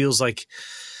just feels like,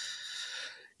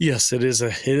 yes, it is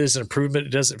an improvement. It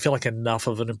doesn't feel like enough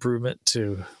of an improvement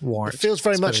to warrant. It feels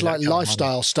very much like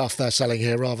lifestyle stuff they're selling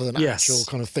here rather than actual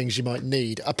kind of things you might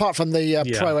need. Apart from the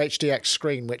Pro HDX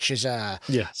screen, which is a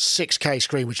 6K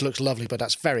screen, which looks lovely, but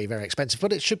that's very, very expensive.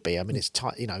 But it should be. I mean, it's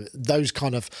those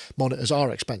kind of monitors are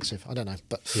expensive. I don't know,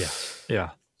 but yeah.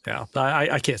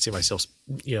 I can't see myself,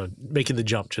 making the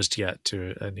jump just yet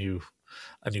to a new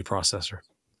processor.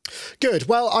 Good.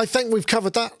 Well, I think we've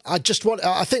covered that. I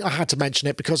think I had to mention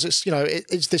it because it's,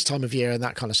 it's this time of year and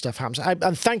that kind of stuff happens.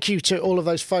 And thank you to all of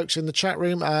those folks in the chat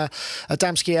room,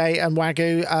 Adamski A and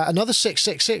Wagyu. Another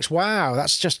 666. Wow.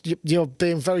 That's just, you're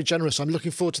being very generous. I'm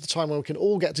looking forward to the time where we can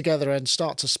all get together and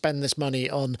start to spend this money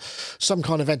on some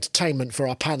kind of entertainment for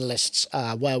our panelists,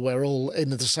 where we're all in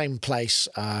the same place,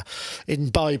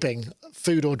 imbibing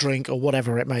food or drink or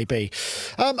whatever it may be.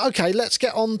 Okay, let's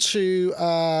get on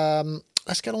to...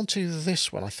 Let's get on to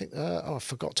this one. I think, I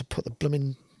forgot to put the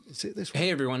blooming... Is it this one? Hey,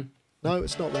 everyone. No,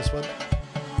 it's not this one.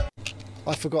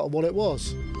 I forgot what it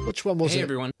was. Which one was it? Hey,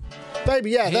 everyone.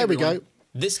 Baby, hey, there everyone. We go.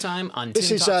 This time on This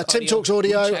Tim is Talks Tim Talks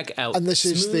Audio, check out and this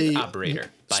is Smooth the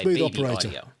Operator by Smooth Baby Operator.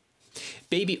 Audio.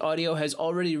 Baby Audio has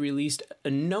already released a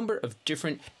number of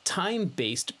different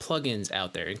time-based plugins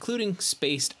out there, including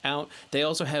Spaced Out. They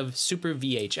also have Super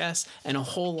VHS and a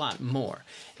whole lot more.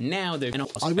 Now they're going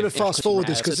to... I'm going to fast forward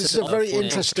this because this is a very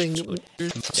interesting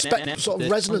sort of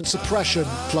resonance suppression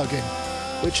plugin,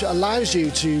 which allows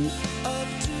you to...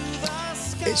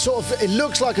 It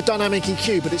looks like a dynamic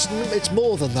EQ, but it's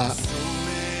more than that.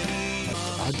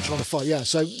 I'm trying to find,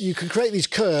 so you can create these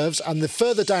curves, and the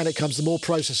further down it comes, the more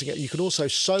processing it. You can also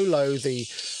solo the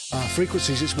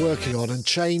frequencies it's working on and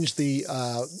change the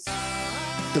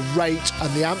rate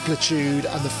and the amplitude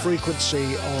and the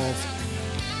frequency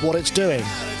of what it's doing.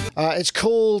 It's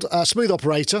called Smooth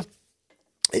Operator.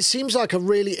 It seems like a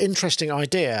really interesting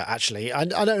idea, actually. I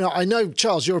don't know. I know,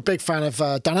 Charles, you're a big fan of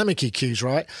dynamic EQs,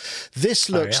 right? This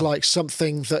looks like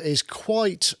something that is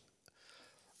quite...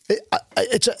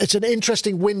 It's an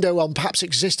interesting window on perhaps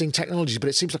existing technologies, but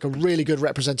it seems like a really good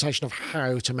representation of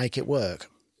how to make it work.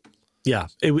 Yeah,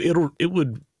 it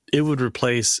would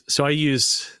replace. So I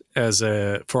use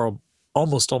for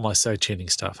almost all my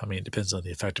sidechaining stuff. I mean, it depends on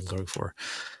the effect I'm going for.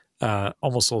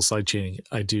 Almost all sidechaining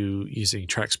I do using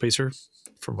Trackspacer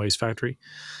from Waves Factory.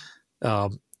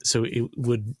 So it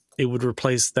would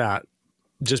replace that.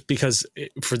 Just because,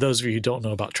 for those of you who don't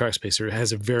know about Trackspacer, it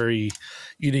has a very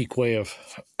unique way of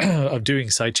doing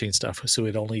sidechain stuff. So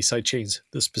it only sidechains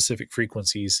the specific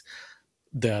frequencies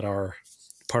that are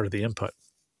part of the input,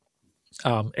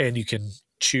 and you can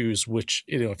choose which,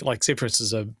 like say for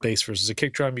instance a bass versus a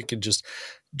kick drum, you can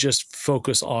just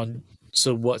focus on,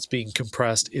 so what's being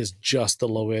compressed is just the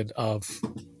low end of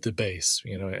the bass,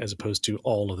 as opposed to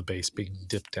all of the bass being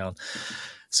dipped down.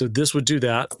 So this would do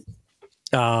that.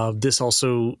 This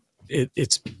also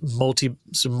it's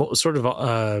it's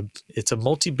a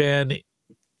multi-band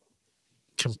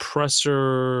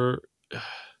compressor.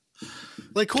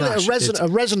 They call it a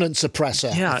resonance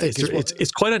suppressor. Yeah,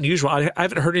 it's quite unusual. I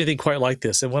haven't heard anything quite like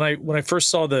this. And when I first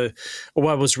saw I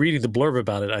was reading the blurb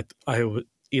about it, I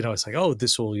it's like, oh,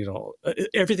 this will,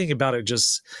 everything about it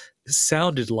just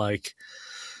sounded like,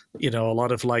 a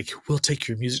lot of like, we'll take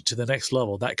your music to the next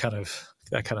level, that kind of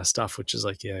stuff, which is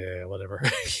like, yeah, whatever,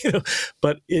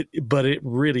 but it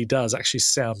really does actually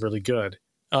sound really good.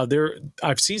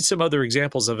 I've seen some other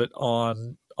examples of it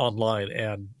online,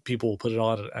 and people will put it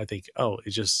on and I think, oh, it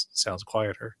just sounds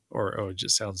quieter, or it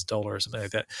just sounds duller or something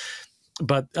like that.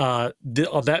 But on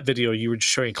that video you were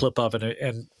just showing a clip of,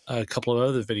 and a couple of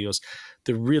other videos,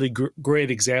 the really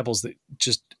great examples that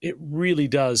just, it really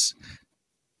does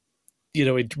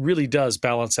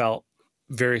balance out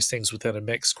various things within a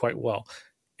mix quite well.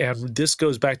 And this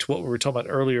goes back to what we were talking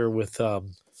about earlier with the,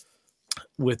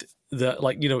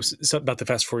 like, something about the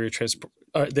fast Fourier transform,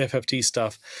 the FFT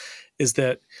stuff, is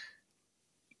that,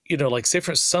 like say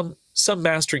for some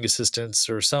mastering assistants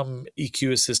or some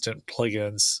EQ assistant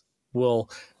plugins will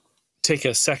take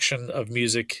a section of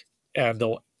music and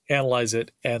they'll analyze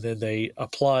it, and then they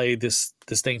apply this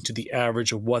thing to the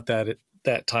average of what that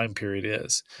time period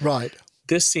is. Right.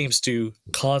 This seems to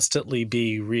constantly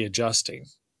be readjusting,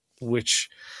 which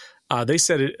they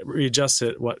said it readjusts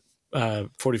at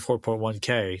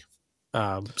 44.1K.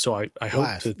 So I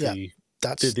hope that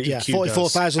that's the EQ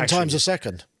 44,000 times a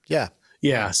second. Yeah.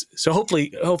 Yes. So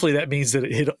hopefully that means that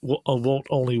it won't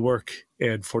only work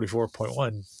at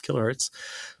 44.1 kilohertz,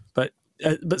 but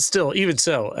still, even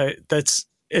so, that's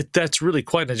really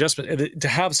quite an adjustment. And to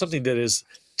have something that is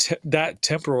that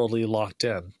temporally locked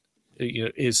in,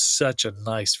 is such a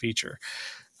nice feature,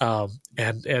 and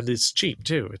it's cheap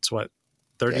too. It's what,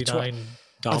 $39.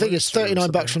 I think it's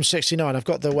 $39 from 69. I've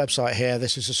got the website here.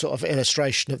 This is a sort of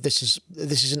illustration of this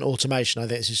isn't automation. I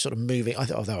think this is sort of moving.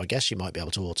 Although I guess you might be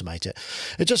able to automate it.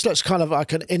 It just looks kind of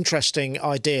like an interesting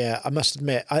idea, I must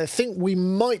admit. I think we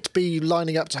might be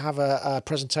lining up to have a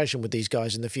presentation with these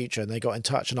guys in the future, and they got in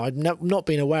touch, and I'd not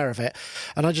been aware of it.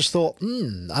 And I just thought,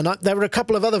 there were a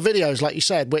couple of other videos, like you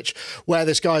said, where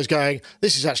this guy's going,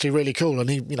 this is actually really cool. And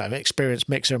he, an experienced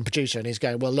mixer and producer, and he's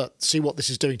going, well, look, see what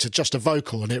this is doing to just a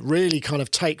vocal. And it really kind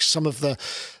of takes some of the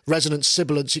resonance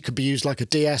sibilance. It could be used like a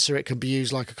de-esser, it could be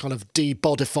used like a kind of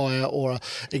debodifier, or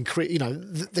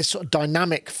this sort of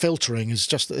dynamic filtering is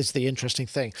the interesting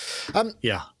thing.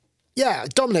 Yeah,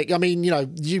 Dominic, I mean, you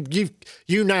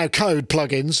now code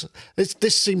plugins.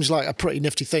 This seems like a pretty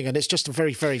nifty thing, and it's just a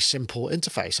very, very simple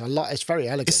interface. It's very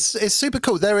elegant. It's super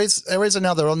cool. There is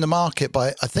another on the market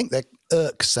by, I think they're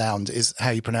OEK Sound is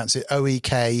how you pronounce it,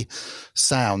 OEK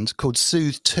Sound, called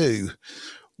Soothe 2,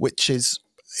 which is,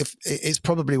 it's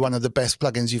probably one of the best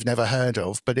plugins you've never heard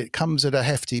of, but it comes at a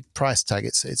hefty price tag.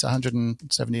 It's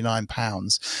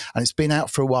 £179, and it's been out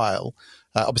for a while.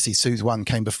 Obviously, Soothe 1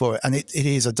 came before it, and it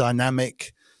is a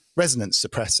dynamic resonance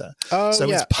suppressor.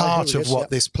 It's part of what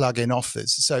this plugin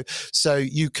offers. So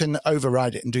you can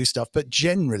override it and do stuff, but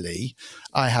generally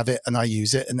I have it and I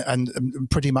use it, and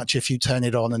pretty much if you turn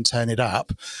it on and turn it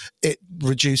up, it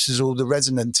reduces all the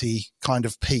resonancy kind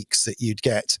of peaks that you'd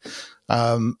get.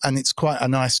 And it's quite a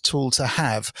nice tool to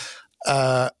have.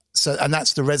 And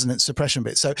that's the resonance suppression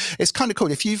bit. So it's kind of cool.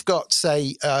 If you've got,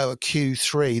 say,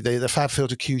 Q3, the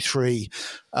FabFilter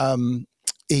Q3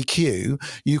 EQ,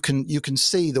 you can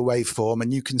see the waveform,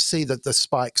 and you can see that the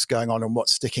spikes going on and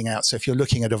what's sticking out. So if you're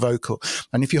looking at a vocal,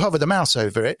 and if you hover the mouse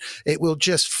over it, it will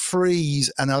just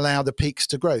freeze and allow the peaks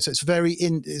to grow. So it's very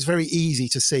easy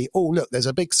to see, oh, look, there's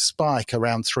a big spike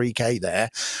around 3K there.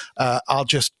 I'll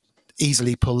just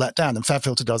easily pull that down. And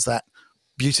FabFilter does that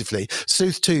beautifully.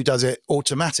 Soothe 2 does it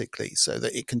automatically, so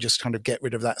that it can just kind of get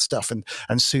rid of that stuff and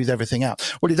soothe everything out.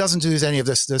 What it doesn't do is any of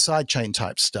the sidechain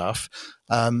type stuff.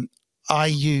 I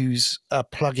use a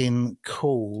plugin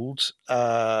called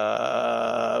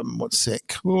what's it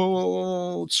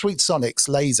called? Sweet Sonics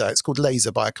Laser. It's called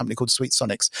Laser by a company called Sweet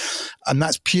Sonics, and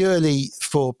that's purely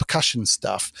for percussion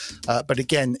stuff. But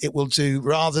again, it will do,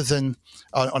 rather than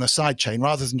on a side chain,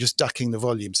 rather than just ducking the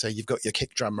volume. So you've got your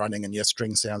kick drum running and your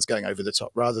string sounds going over the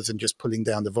top, rather than just pulling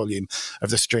down the volume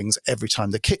of the strings every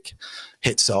time the kick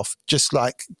hits off. Just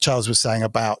like Charles was saying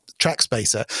about Track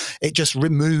Spacer, it just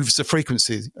removes the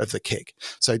frequency of the kick.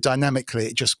 So dynamically,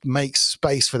 it just makes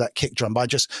space for that kick drum by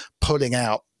just pulling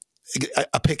out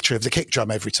a picture of the kick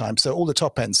drum every time. So all the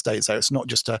top end stays there. It's not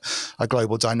just a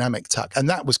global dynamic tuck. And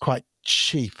that was quite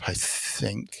cheap, I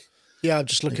think. Yeah, I'm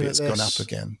just looking at this. It's gone up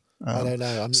again. I don't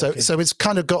know. So it's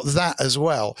kind of got that as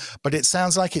well. But it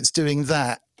sounds like it's doing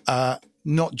that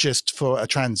not just for a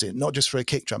transient, not just for a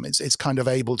kick drum. It's kind of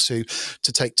able to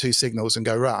take two signals and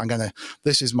go, right,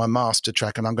 this is my master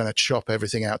track and I'm going to chop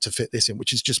everything out to fit this in,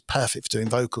 which is just perfect for doing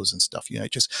vocals and stuff.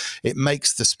 It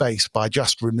makes the space by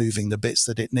just removing the bits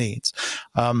that it needs.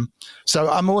 So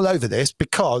I'm all over this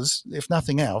because, if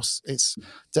nothing else, it's,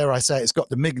 dare I say, it's got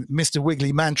the Mr.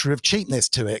 Wiggly mantra of cheapness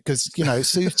to it, because,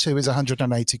 Soothe 2 is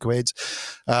 180 quid.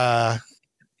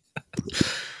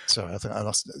 Sorry, I think I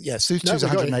lost. Yeah, Soothe 2 is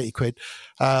 180 quid,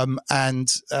 and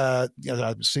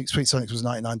Sweet Sonics was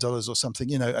 $99 or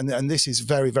something. And this is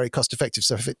very, very cost effective.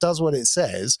 So if it does what it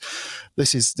says,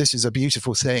 this is a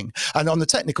beautiful thing. And on the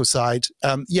technical side,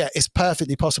 it's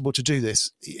perfectly possible to do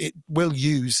this. It will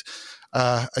use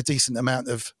a decent amount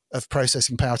of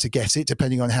processing power to get it,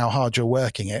 depending on how hard you're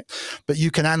working it. But you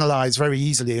can analyze very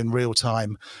easily in real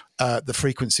time the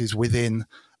frequencies within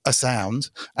a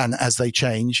sound, and as they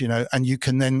change, and you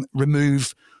can then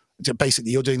remove.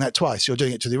 Basically, you're doing that twice. You're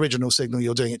doing it to the original signal,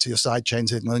 you're doing it to your sidechain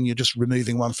signal, and you're just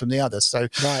removing one from the other. So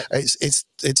right. It's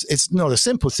not a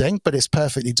simple thing, but it's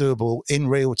perfectly doable in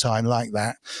real time like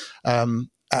that,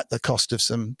 at the cost of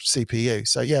some CPU.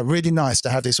 So yeah, really nice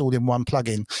to have this all in one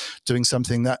plugin doing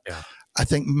something that I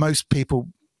think most people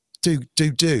do,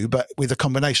 but with a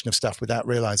combination of stuff without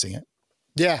realizing it.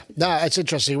 Yeah, no, it's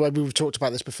interesting. When we've talked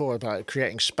about this before about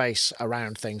creating space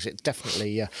around things, it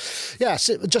definitely, it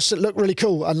just looked really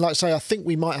cool. And like I say, I think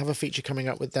we might have a feature coming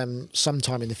up with them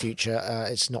sometime in the future.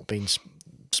 It's not been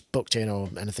booked in or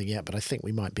anything yet, but I think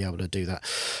we might be able to do that.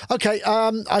 Okay,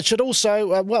 I should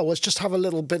also, let's just have a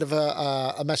little bit of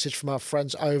a message from our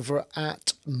friends over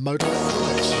at Modal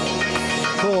Electronics.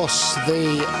 Of course,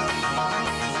 the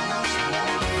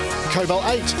Cobalt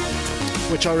 8.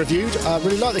 Which I reviewed.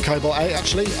 Really like the Cobalt 8,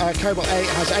 actually. Cobalt 8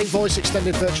 has 8-voice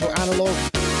extended virtual analog.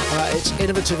 It's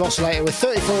innovative oscillator with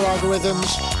 34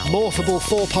 algorithms, morphable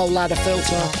 4-pole ladder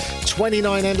filter,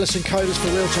 29 endless encoders for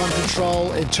real-time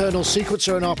control, internal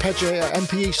sequencer and arpeggiator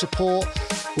MPE support,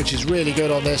 which is really good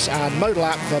on this, and Modal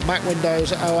app for Mac,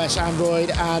 Windows, OS, Android,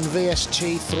 and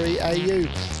VST3AU.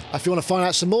 If you want to find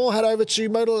out some more, head over to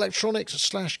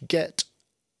modalelectronics/get.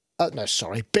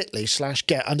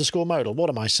 bit.ly/get_modal. What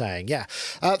am I saying? Yeah.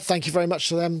 Thank you very much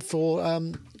to them for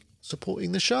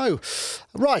supporting the show.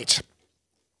 Right.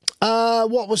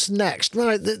 What was next?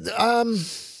 Right.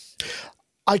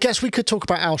 I guess we could talk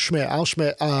about Al Schmidt. Al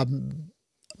Schmidt,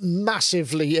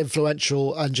 massively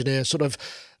influential engineer, sort of.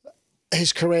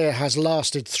 His career has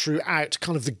lasted throughout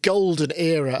kind of the golden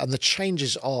era and the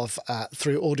changes of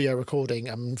through audio recording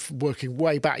and working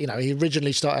way back. He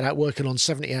originally started out working on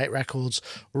 78 records,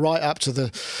 right up to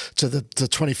the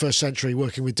 21st century,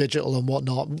 working with digital and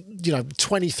whatnot.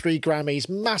 23 Grammys,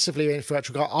 massively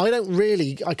influential guy. I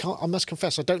must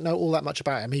confess, I don't know all that much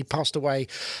about him. He passed away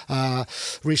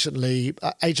recently,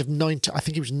 age of 90. I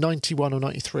think he was 91 or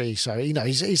 93. So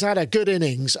he's had a good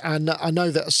innings, and I know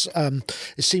that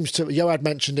it seems to. Yoad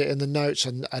mentioned it in the notes,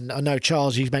 and I know,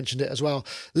 Charles, you mentioned it as well.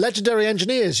 Legendary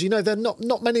engineers, there are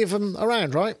not many of them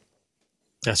around, right?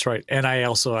 That's right. And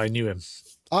I knew him.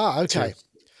 Ah, okay. Too.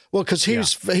 Well, because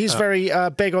he's very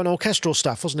big on orchestral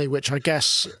stuff, wasn't he? Which I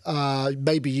guess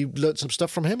maybe you learned some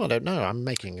stuff from him. I don't know. I'm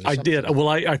making. I did. Well,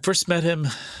 I first met him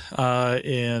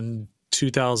in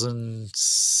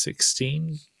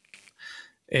 2016,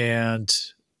 and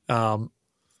I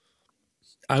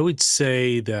would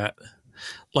say that.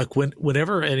 Like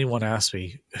whenever anyone asks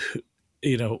me,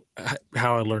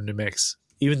 how I learned to mix,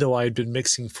 even though I had been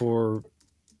mixing for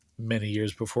many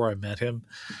years before I met him,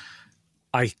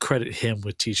 I credit him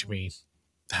with teaching me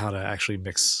how to actually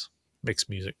mix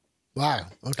music. Wow.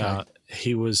 Okay.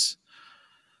 He was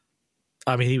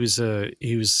a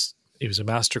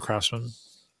master craftsman,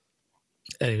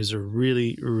 and he was a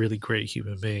really, really great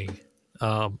human being.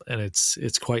 And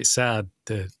it's quite sad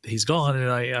that he's gone,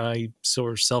 and I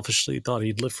sort of selfishly thought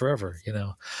he'd live forever,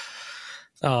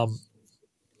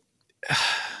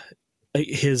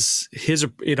 his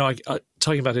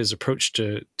talking about his approach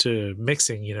to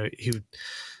mixing,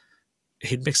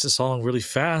 he'd mix the song really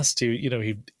fast.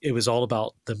 It was all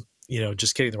about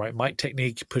just getting the right mic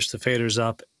technique, push the faders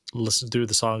up, listen through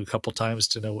the song a couple times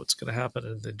to know what's going to happen,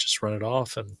 and then just run it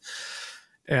off.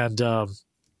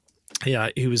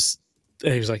 He was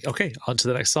like, okay, on to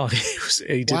the next song.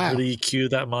 He didn't really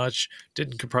EQ that much,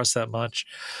 didn't compress that much.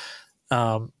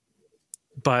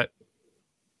 But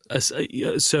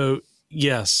so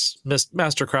yes,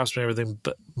 Master Craftsman, everything,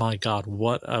 but my God,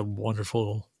 what a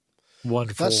wonderful.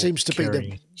 That seems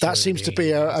to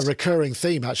be a recurring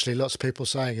theme. Actually, lots of people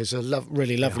saying he's a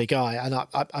really lovely guy, and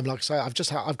I'm like I say,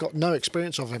 I've got no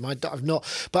experience of him. I've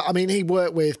not, but I mean, he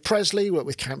worked with Presley, worked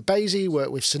with Count Basie,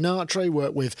 worked with Sinatra,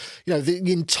 worked with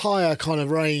the entire kind of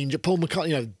range. Paul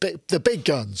McCartney, the big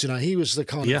guns. He was the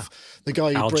kind of the guy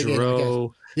you Al bring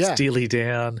Jarreau, in. Steely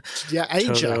Dan,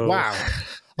 AJ. Toto. Wow.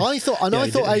 I thought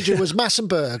AJ was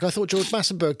Massenburg. I thought George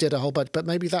Massenburg did a whole bunch, but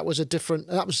maybe that was a different.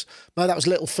 That was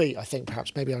Little Feat. I think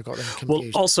perhaps maybe I got them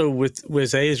confused. Well, also with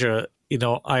AJ,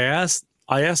 I asked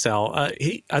Al. I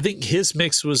think his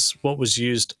mix was what was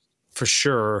used for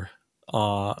sure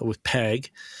with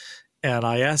Peg, and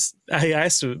I asked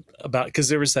him about, because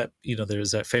there was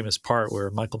there's that famous part where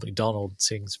Michael McDonald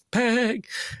sings Peg,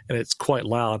 and it's quite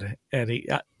loud, and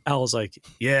Al was like,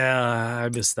 "Yeah, I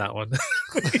missed that one."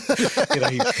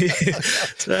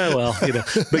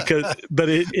 But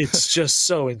it's just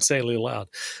so insanely loud.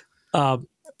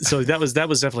 So that was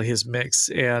definitely his mix,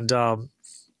 and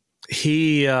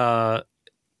he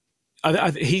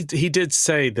did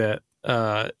say that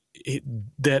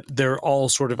that they're all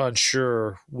sort of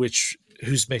unsure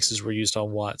whose mixes were used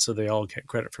on what, so they all get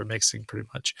credit for mixing pretty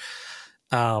much.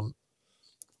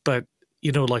 But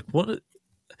like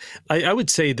I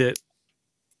would say that,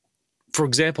 for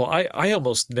example, I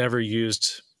almost never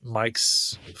used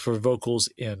mics for vocals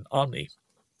in Omni.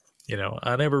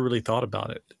 I never really thought about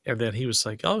it. And then he was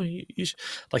like, "Oh, you should."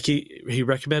 Like he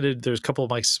recommended. There's a couple of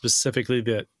mics specifically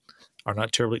that are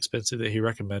not terribly expensive that he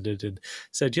recommended, and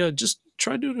said, "Yeah, just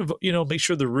try doing make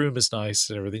sure the room is nice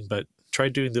and everything, but try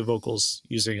doing the vocals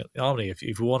using Omni. If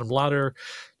you want them louder,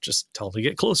 just tell them to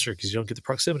get closer because you don't get the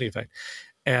proximity effect."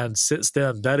 And since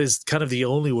then, that is kind of the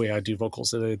only way I do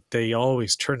vocals. And they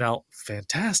always turn out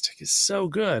fantastic. It's so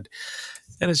good.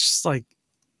 And it's just like,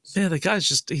 man, the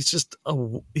guy's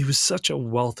he was such a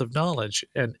wealth of knowledge.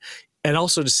 And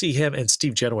also to see him and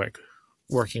Steve Jenwick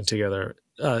working together.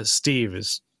 Steve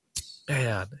is,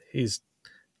 man, he's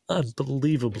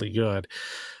unbelievably good.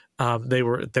 They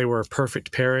were a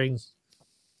perfect pairing.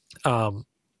 And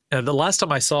the last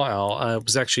time I saw Al,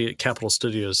 was actually at Capitol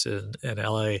Studios in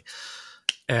LA.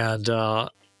 And I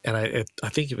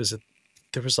think there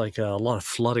was like a lot of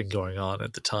flooding going on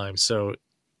at the time, so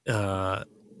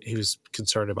he was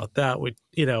concerned about that. We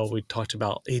talked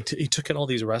about he took in all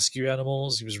these rescue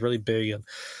animals. He was really big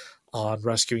on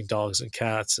rescuing dogs and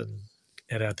cats, and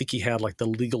I think he had like the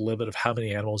legal limit of how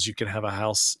many animals you can have a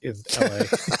house in LA.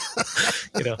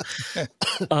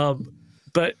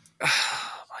 But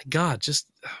my God, just.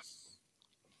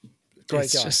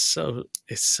 Great guy. It's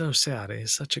so sad.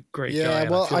 He's such a great guy. Yeah,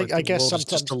 well, I guess sometimes sometimes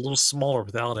just a little smaller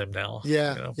without him now.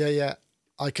 Yeah.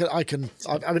 I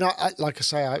mean, like I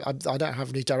say, I don't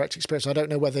have any direct experience. I don't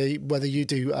know whether you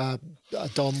do,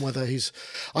 Dom. Whether he's,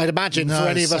 I'd imagine for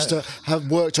any of us to have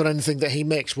worked on anything that he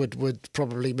mixed would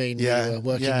probably mean we were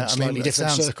working in slightly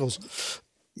different circles.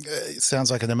 It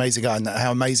sounds like an amazing guy, and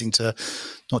how amazing to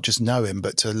not just know him,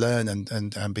 but to learn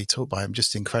and be taught by him.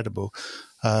 Just incredible.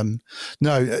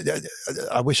 No,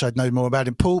 I wish I'd known more about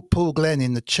him. Paul Glenn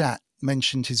in the chat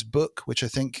mentioned his book, which I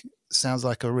think sounds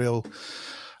like a real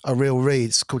read.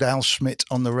 It's called Al Schmitt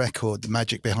on the Record: The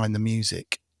Magic Behind the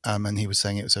Music. And he was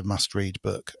saying it was a must-read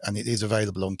book, and it is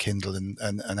available on Kindle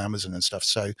and Amazon and stuff.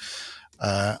 So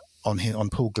on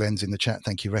Paul Glenn's in the chat,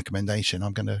 thank you, recommendation.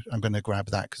 I'm gonna grab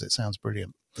that because it sounds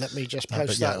brilliant. Let me just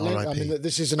post that link. I mean,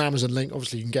 this is an Amazon link.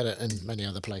 Obviously, you can get it in many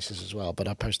other places as well, but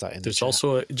I'll post that in There's the chat.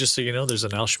 also, just so you know, there's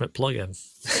an Al Schmitt plugin.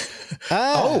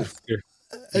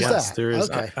 Is there is.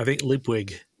 Okay. I think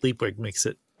Leapwig makes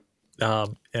it,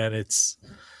 and it's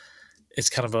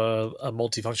kind of a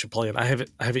multifunction plugin. I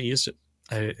haven't used it,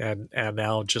 and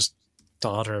now just to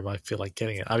honor him, I feel like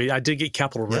getting it. I mean, I did get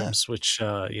Capital Rooms, which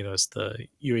is the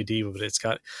UAD, but it's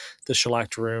got the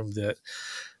shellacked room that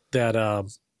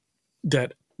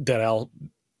Al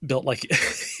built. Like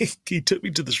he took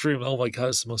me to this room. Oh my God,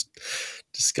 it's the most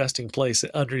disgusting place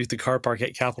underneath the car park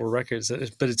at Capitol Records.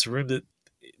 But it's a room that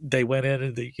they went in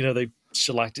and they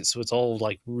shellacked it, so it's all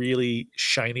like really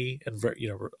shiny and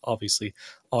obviously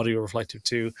audio reflective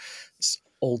too. This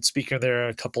old speaker there,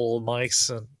 a couple of mics,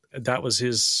 and that was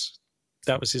his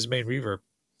that was his main reverb,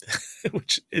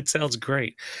 which it sounds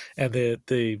great, and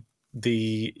the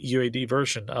UAD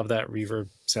version of that reverb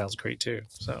sounds great too.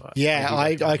 So yeah,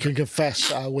 I can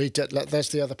confess we did. There's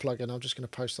the other plugin. I'm just going to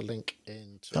post the link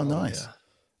into. Oh, nice.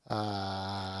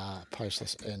 Post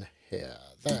this in here.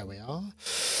 There we are.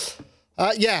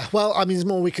 Yeah, well, I mean,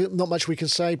 there's not much we can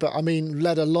say, but I mean,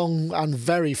 led a long and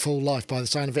very full life by the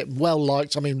sound of it. Well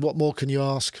liked. I mean, what more can you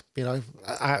ask? You know,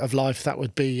 out of life, that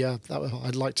would be.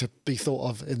 I'd like to be thought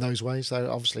of in those ways,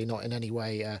 though obviously not in any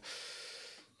way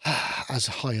as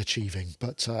high achieving.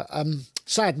 But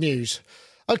sad news.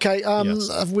 Okay, Yes.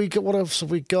 have we got, what else have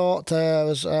we got? There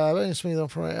was there was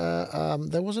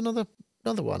another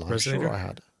one. I'm Resonator? sure I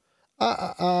had.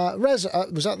 Was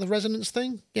that the resonance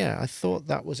thing? Yeah, I thought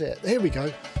that was it. Here we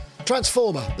go.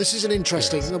 Transformer. This is an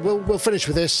interesting. We'll finish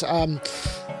with this.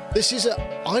 This is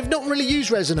I've not really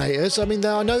used resonators. I mean,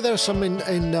 I know there are some in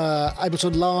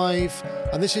Ableton Live,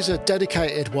 and this is a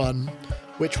dedicated one,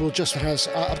 which will just has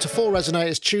up to 4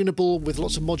 resonators, tunable with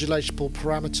lots of modulatable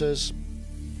parameters,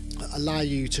 allow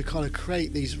you to kind of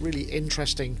create these really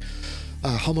interesting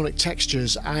harmonic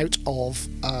textures out of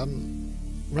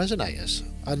resonators.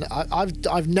 And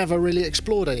I've never really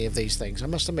explored any of these things. I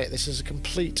must admit, this is a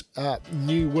complete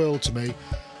new world to me.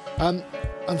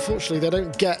 Unfortunately, they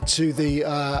don't get to the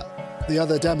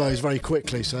other demos very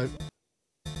quickly, so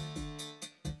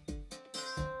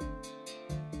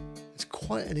it's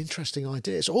quite an interesting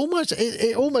idea. It's almost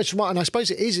it almost, and I suppose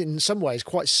it is in some ways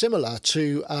quite similar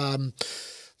to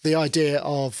the idea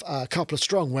of Couple of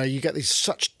Strong, where you get these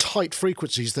such tight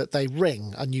frequencies that they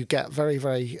ring, and you get very,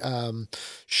 very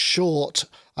short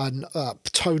and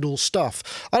tonal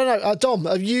stuff. I don't know, Dom,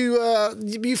 are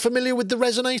you familiar with the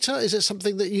resonator? Is it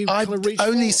something that you kind of reached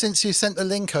only for? since you sent the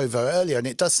link over earlier, and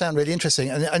it does sound really interesting.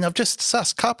 And I've just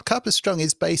sussed Couple of Strong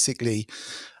is basically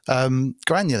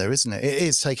granular, isn't it? It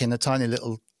is taking a tiny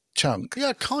little chunk.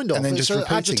 Yeah, kind of. And then It's just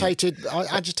repeating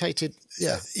agitated.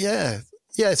 Yeah.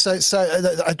 Yeah. So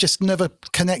I just never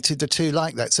connected the two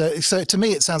like that. So to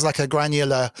me, it sounds like a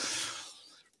granular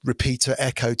repeater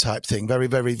echo type thing. Very,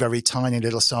 very, very tiny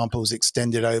little samples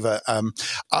extended over.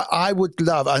 I would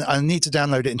love. I need to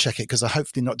download it and check it, because I'm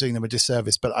hopefully not doing them a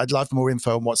disservice. But I'd love more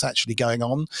info on what's actually going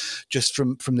on, just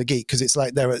from the geek, because it's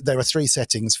like there are 3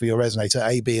 settings for your resonator: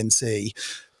 A, B, and C,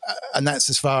 and that's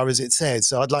as far as it says.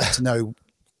 So I'd like to know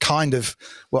kind of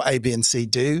what A, B, and C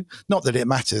do. Not that it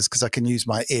matters, because I can use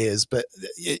my ears, but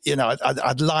you know,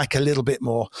 I'd like a little bit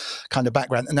more kind of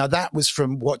background. Now that was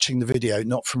from watching the video,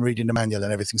 not from reading the manual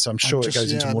and everything. So I'm sure it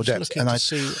goes into more depth. And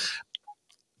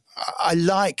I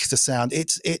like the sound.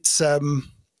 It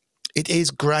is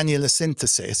granular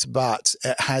synthesis, but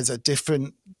it has a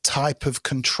different type of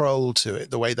control to it,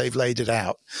 the way they've laid it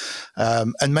out.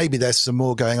 And maybe there's some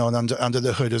more going on under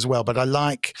the hood as well. But I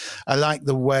like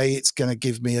the way it's going to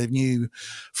give me a new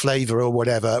flavor or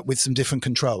whatever with some different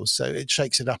controls. So it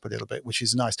shakes it up a little bit, which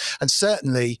is nice. And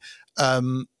certainly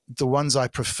the ones I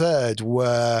preferred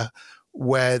were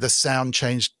where the sound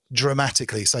changed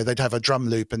dramatically. So they'd have a drum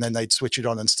loop and then they'd switch it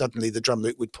on, and suddenly the drum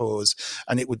loop would pause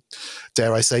and it would,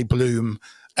 dare I say, bloom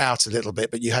out a little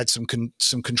bit, but you had some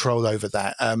control over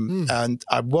that. And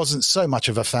I wasn't so much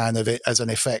of a fan of it as an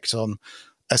effect on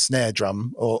a snare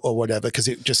drum or whatever, because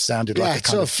it just sounded like a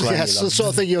kind of granular. It's the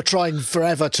sort of thing you're trying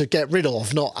forever to get rid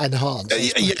of, not enhance.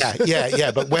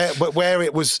 Yeah. But where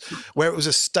it was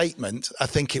a statement, I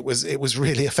think it was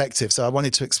really effective. So I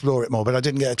wanted to explore it more, but I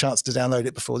didn't get a chance to download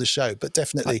it before the show. But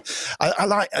definitely, I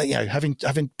like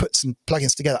having put some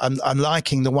plugins together. I'm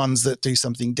liking the ones that do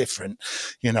something different,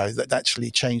 that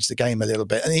actually change the game a little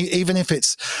bit, and even if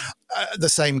it's the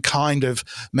same kind of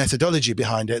methodology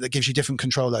behind it that gives you different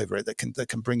control over it, that can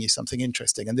bring you something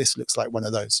interesting. And this looks like one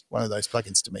of those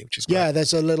plugins to me, which is great. Yeah,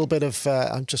 there's a little bit of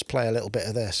I'll just play a little bit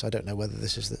of this. I don't know whether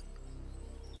this is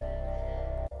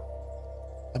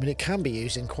I mean, it can be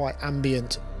used in quite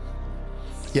ambient.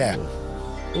 Yeah.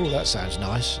 Oh, that sounds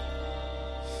nice.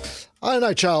 I don't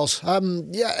know, Charles.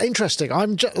 Yeah, interesting.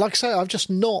 I'm not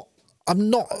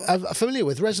familiar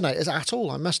with resonators at all.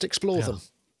 I must explore them.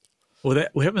 Well,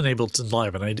 we have been Ableton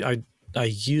Live, and I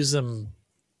use them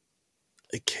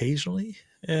occasionally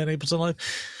in Ableton Live.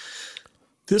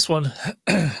 This one,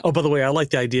 oh, by the way, I like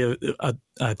the idea. I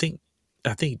think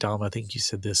Dom, I think you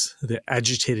said this, the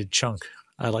agitated chunk.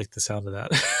 I like the sound of that.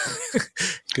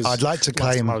 I'd like to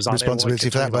claim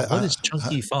responsibility for that, but what is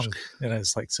chunky funk? And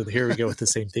it's like, so here we go with the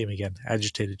same theme again,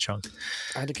 agitated chunk.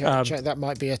 Agitated chunk. That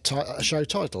might be a show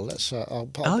title. Let's. I'll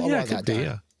write that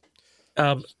down.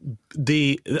 Yeah.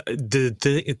 The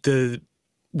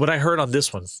what I heard on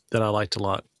this one that I liked a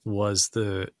lot was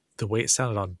the way it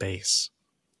sounded on bass.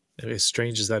 As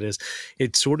strange as that is,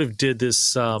 it sort of did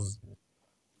this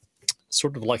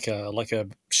sort of like a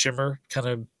shimmer kind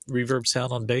of reverb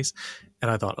sound on bass, and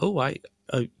I thought, oh, I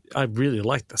really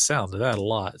like the sound of that a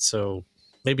lot. So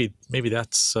maybe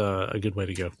that's a good way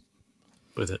to go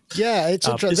with it. Yeah, it's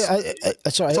interesting.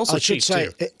 Sorry, also I should cheap, say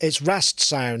too. it's Rast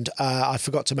Sound. I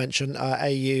forgot to mention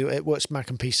AU. It works Mac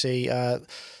and PC.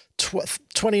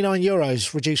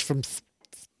 €29 reduced from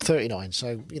 39.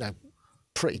 So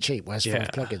pretty cheap. Whereas far as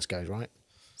plugins goes, right?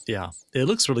 Yeah, it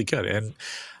looks really good. And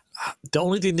the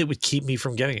only thing that would keep me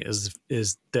from getting it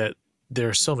is that there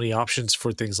are so many options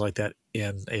for things like that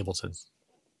in Ableton.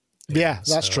 Yeah,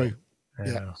 that's true.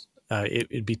 Yeah,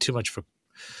 it'd be too much for.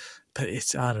 But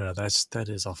I don't know. That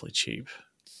is awfully cheap.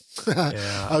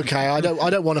 Yeah. Okay, I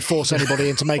don't want to force anybody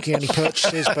into making any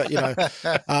purchases, but did I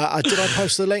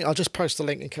post the link? I'll just post the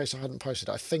link in case I hadn't posted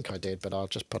it. I think I did, but I'll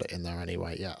just put it in there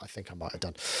anyway. Yeah, I think I might have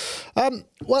done.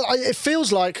 Well, it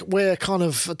feels like we're kind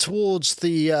of towards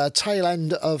the tail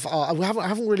end of our. We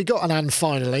haven't really got an and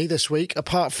finally this week,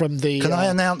 apart from the. Can I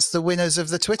announce the winners of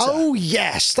the Twitter? Oh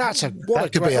yes, that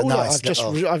could be a nice.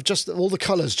 I've just all the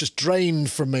colours just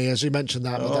drained from me as you mentioned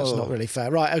that, but that's not really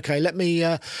fair. Right, okay, let me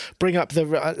bring up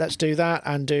the. Let's do that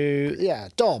and do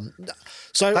Dom.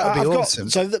 So that would be awesome.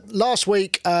 Last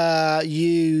week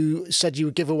you said you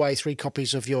would give away 3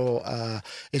 copies of your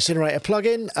Incinerator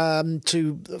plugin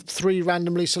to 3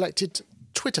 randomly selected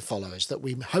Twitter followers that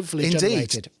we hopefully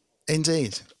generated.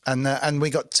 Indeed. And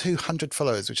we got 200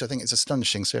 followers, which I think is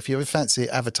astonishing. So if you fancy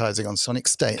advertising on Sonic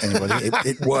State, anybody,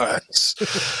 it works.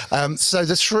 So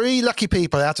the 3 lucky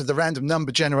people out of the random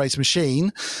number generator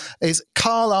machine is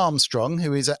Carl Armstrong,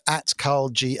 who is at Carl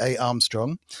G.A.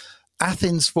 Armstrong,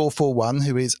 Athens441,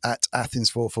 who is at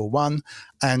Athens441,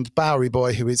 and Bowery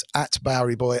Boy, who is at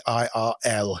Bowery Boy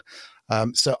IRL.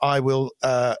 So I will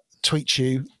tweet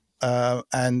you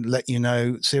and let you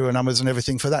know serial numbers and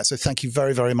everything for that. So thank you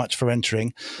very, very much for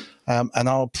entering. And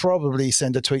I'll probably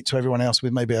send a tweet to everyone else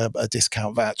with maybe a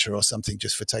discount voucher or something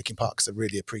just for taking part, because I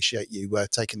really appreciate you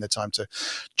taking the time to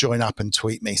join up and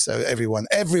tweet me. So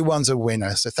everyone's a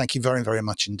winner. So thank you very, very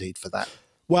much indeed for that.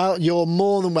 Well, you're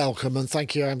more than welcome, and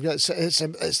thank you. It's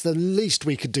the least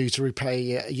we could do to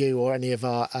repay you or any of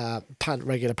our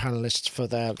regular panelists for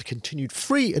their continued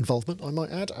free involvement, I might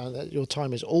add. Your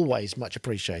time is always much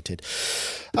appreciated.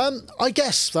 I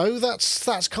guess, though,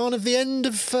 that's kind of the end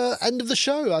of the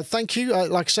show. Thank you.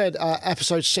 Like I said,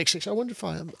 episode 66. I wonder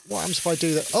what happens if I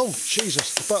do that. Oh,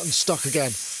 Jesus, the button's stuck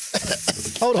again.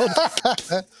 Hold on.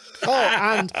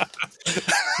 And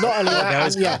not only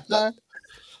that,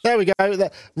 there we go.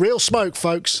 The real smoke,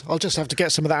 folks. I'll just have to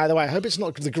get some of that out of the way. I hope it's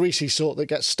not the greasy sort that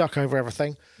gets stuck over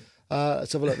everything.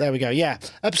 Let's have a look. There we go. Yeah.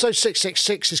 Episode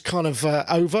 666 is kind of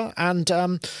over. And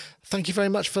thank you very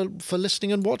much for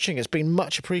listening and watching. It's been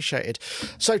much appreciated.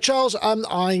 So, Charles,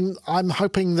 I'm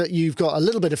hoping that you've got a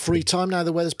little bit of free time now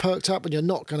the weather's perked up and you're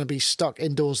not going to be stuck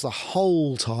indoors the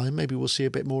whole time. Maybe we'll see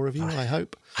a bit more of you, I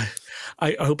hope.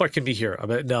 I hope I can be here.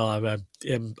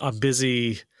 I'm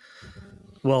busy.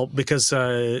 Well, because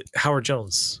Howard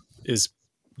Jones is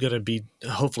going to be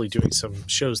hopefully doing some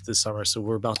shows this summer, so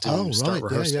we're about to start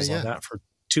rehearsals on that for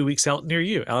 2 weeks out near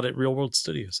you, out at Real World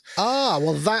Studios.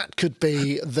 Well, that could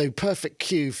be the perfect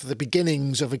cue for the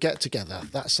beginnings of a get-together.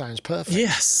 That sounds perfect.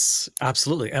 Yes,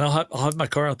 absolutely. And I'll have my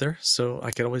car out there, so I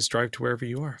can always drive to wherever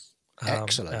you are.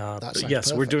 Excellent.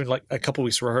 Yes, we're doing like a couple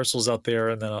weeks of rehearsals out there,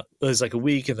 and then there's like a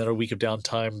week, and then a week of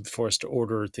downtime for us to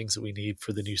order things that we need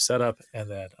for the new setup, and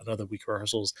then another week of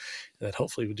rehearsals, and then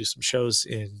hopefully we'll do some shows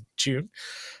in June,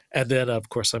 and then of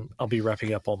course I'll be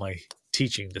wrapping up all my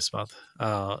teaching this month.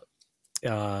 I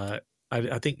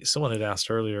think someone had asked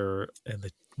earlier in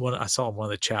the one I saw in one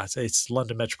of the chats. It's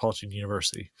London Metropolitan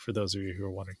University for those of you who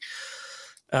are wondering.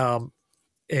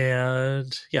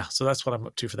 And yeah, so that's what I'm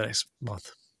up to for the next month.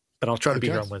 But I'll try to be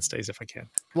here on Wednesdays if I can.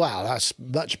 Wow, that's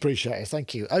much appreciated.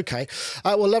 Thank you. Okay.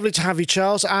 Well, lovely to have you,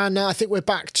 Charles. And I think we're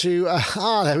back to...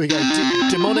 there we go.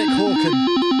 Demonic Hawken.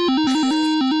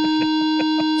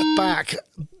 Back.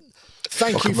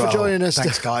 Thank you for joining us.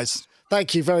 Thanks, guys.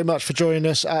 Thank you very much for joining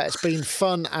us. It's been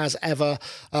fun as ever.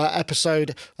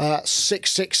 Episode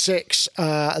 666.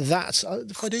 That's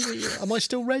if I do. Am I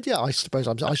still red? Yeah, I suppose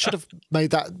I should have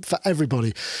made that for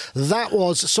everybody. That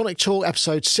was Sonic Talk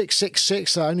episode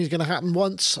 666. Only going to happen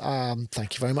once.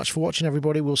 Thank you very much for watching,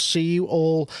 everybody. We'll see you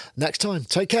all next time.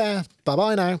 Take care. Bye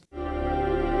bye now.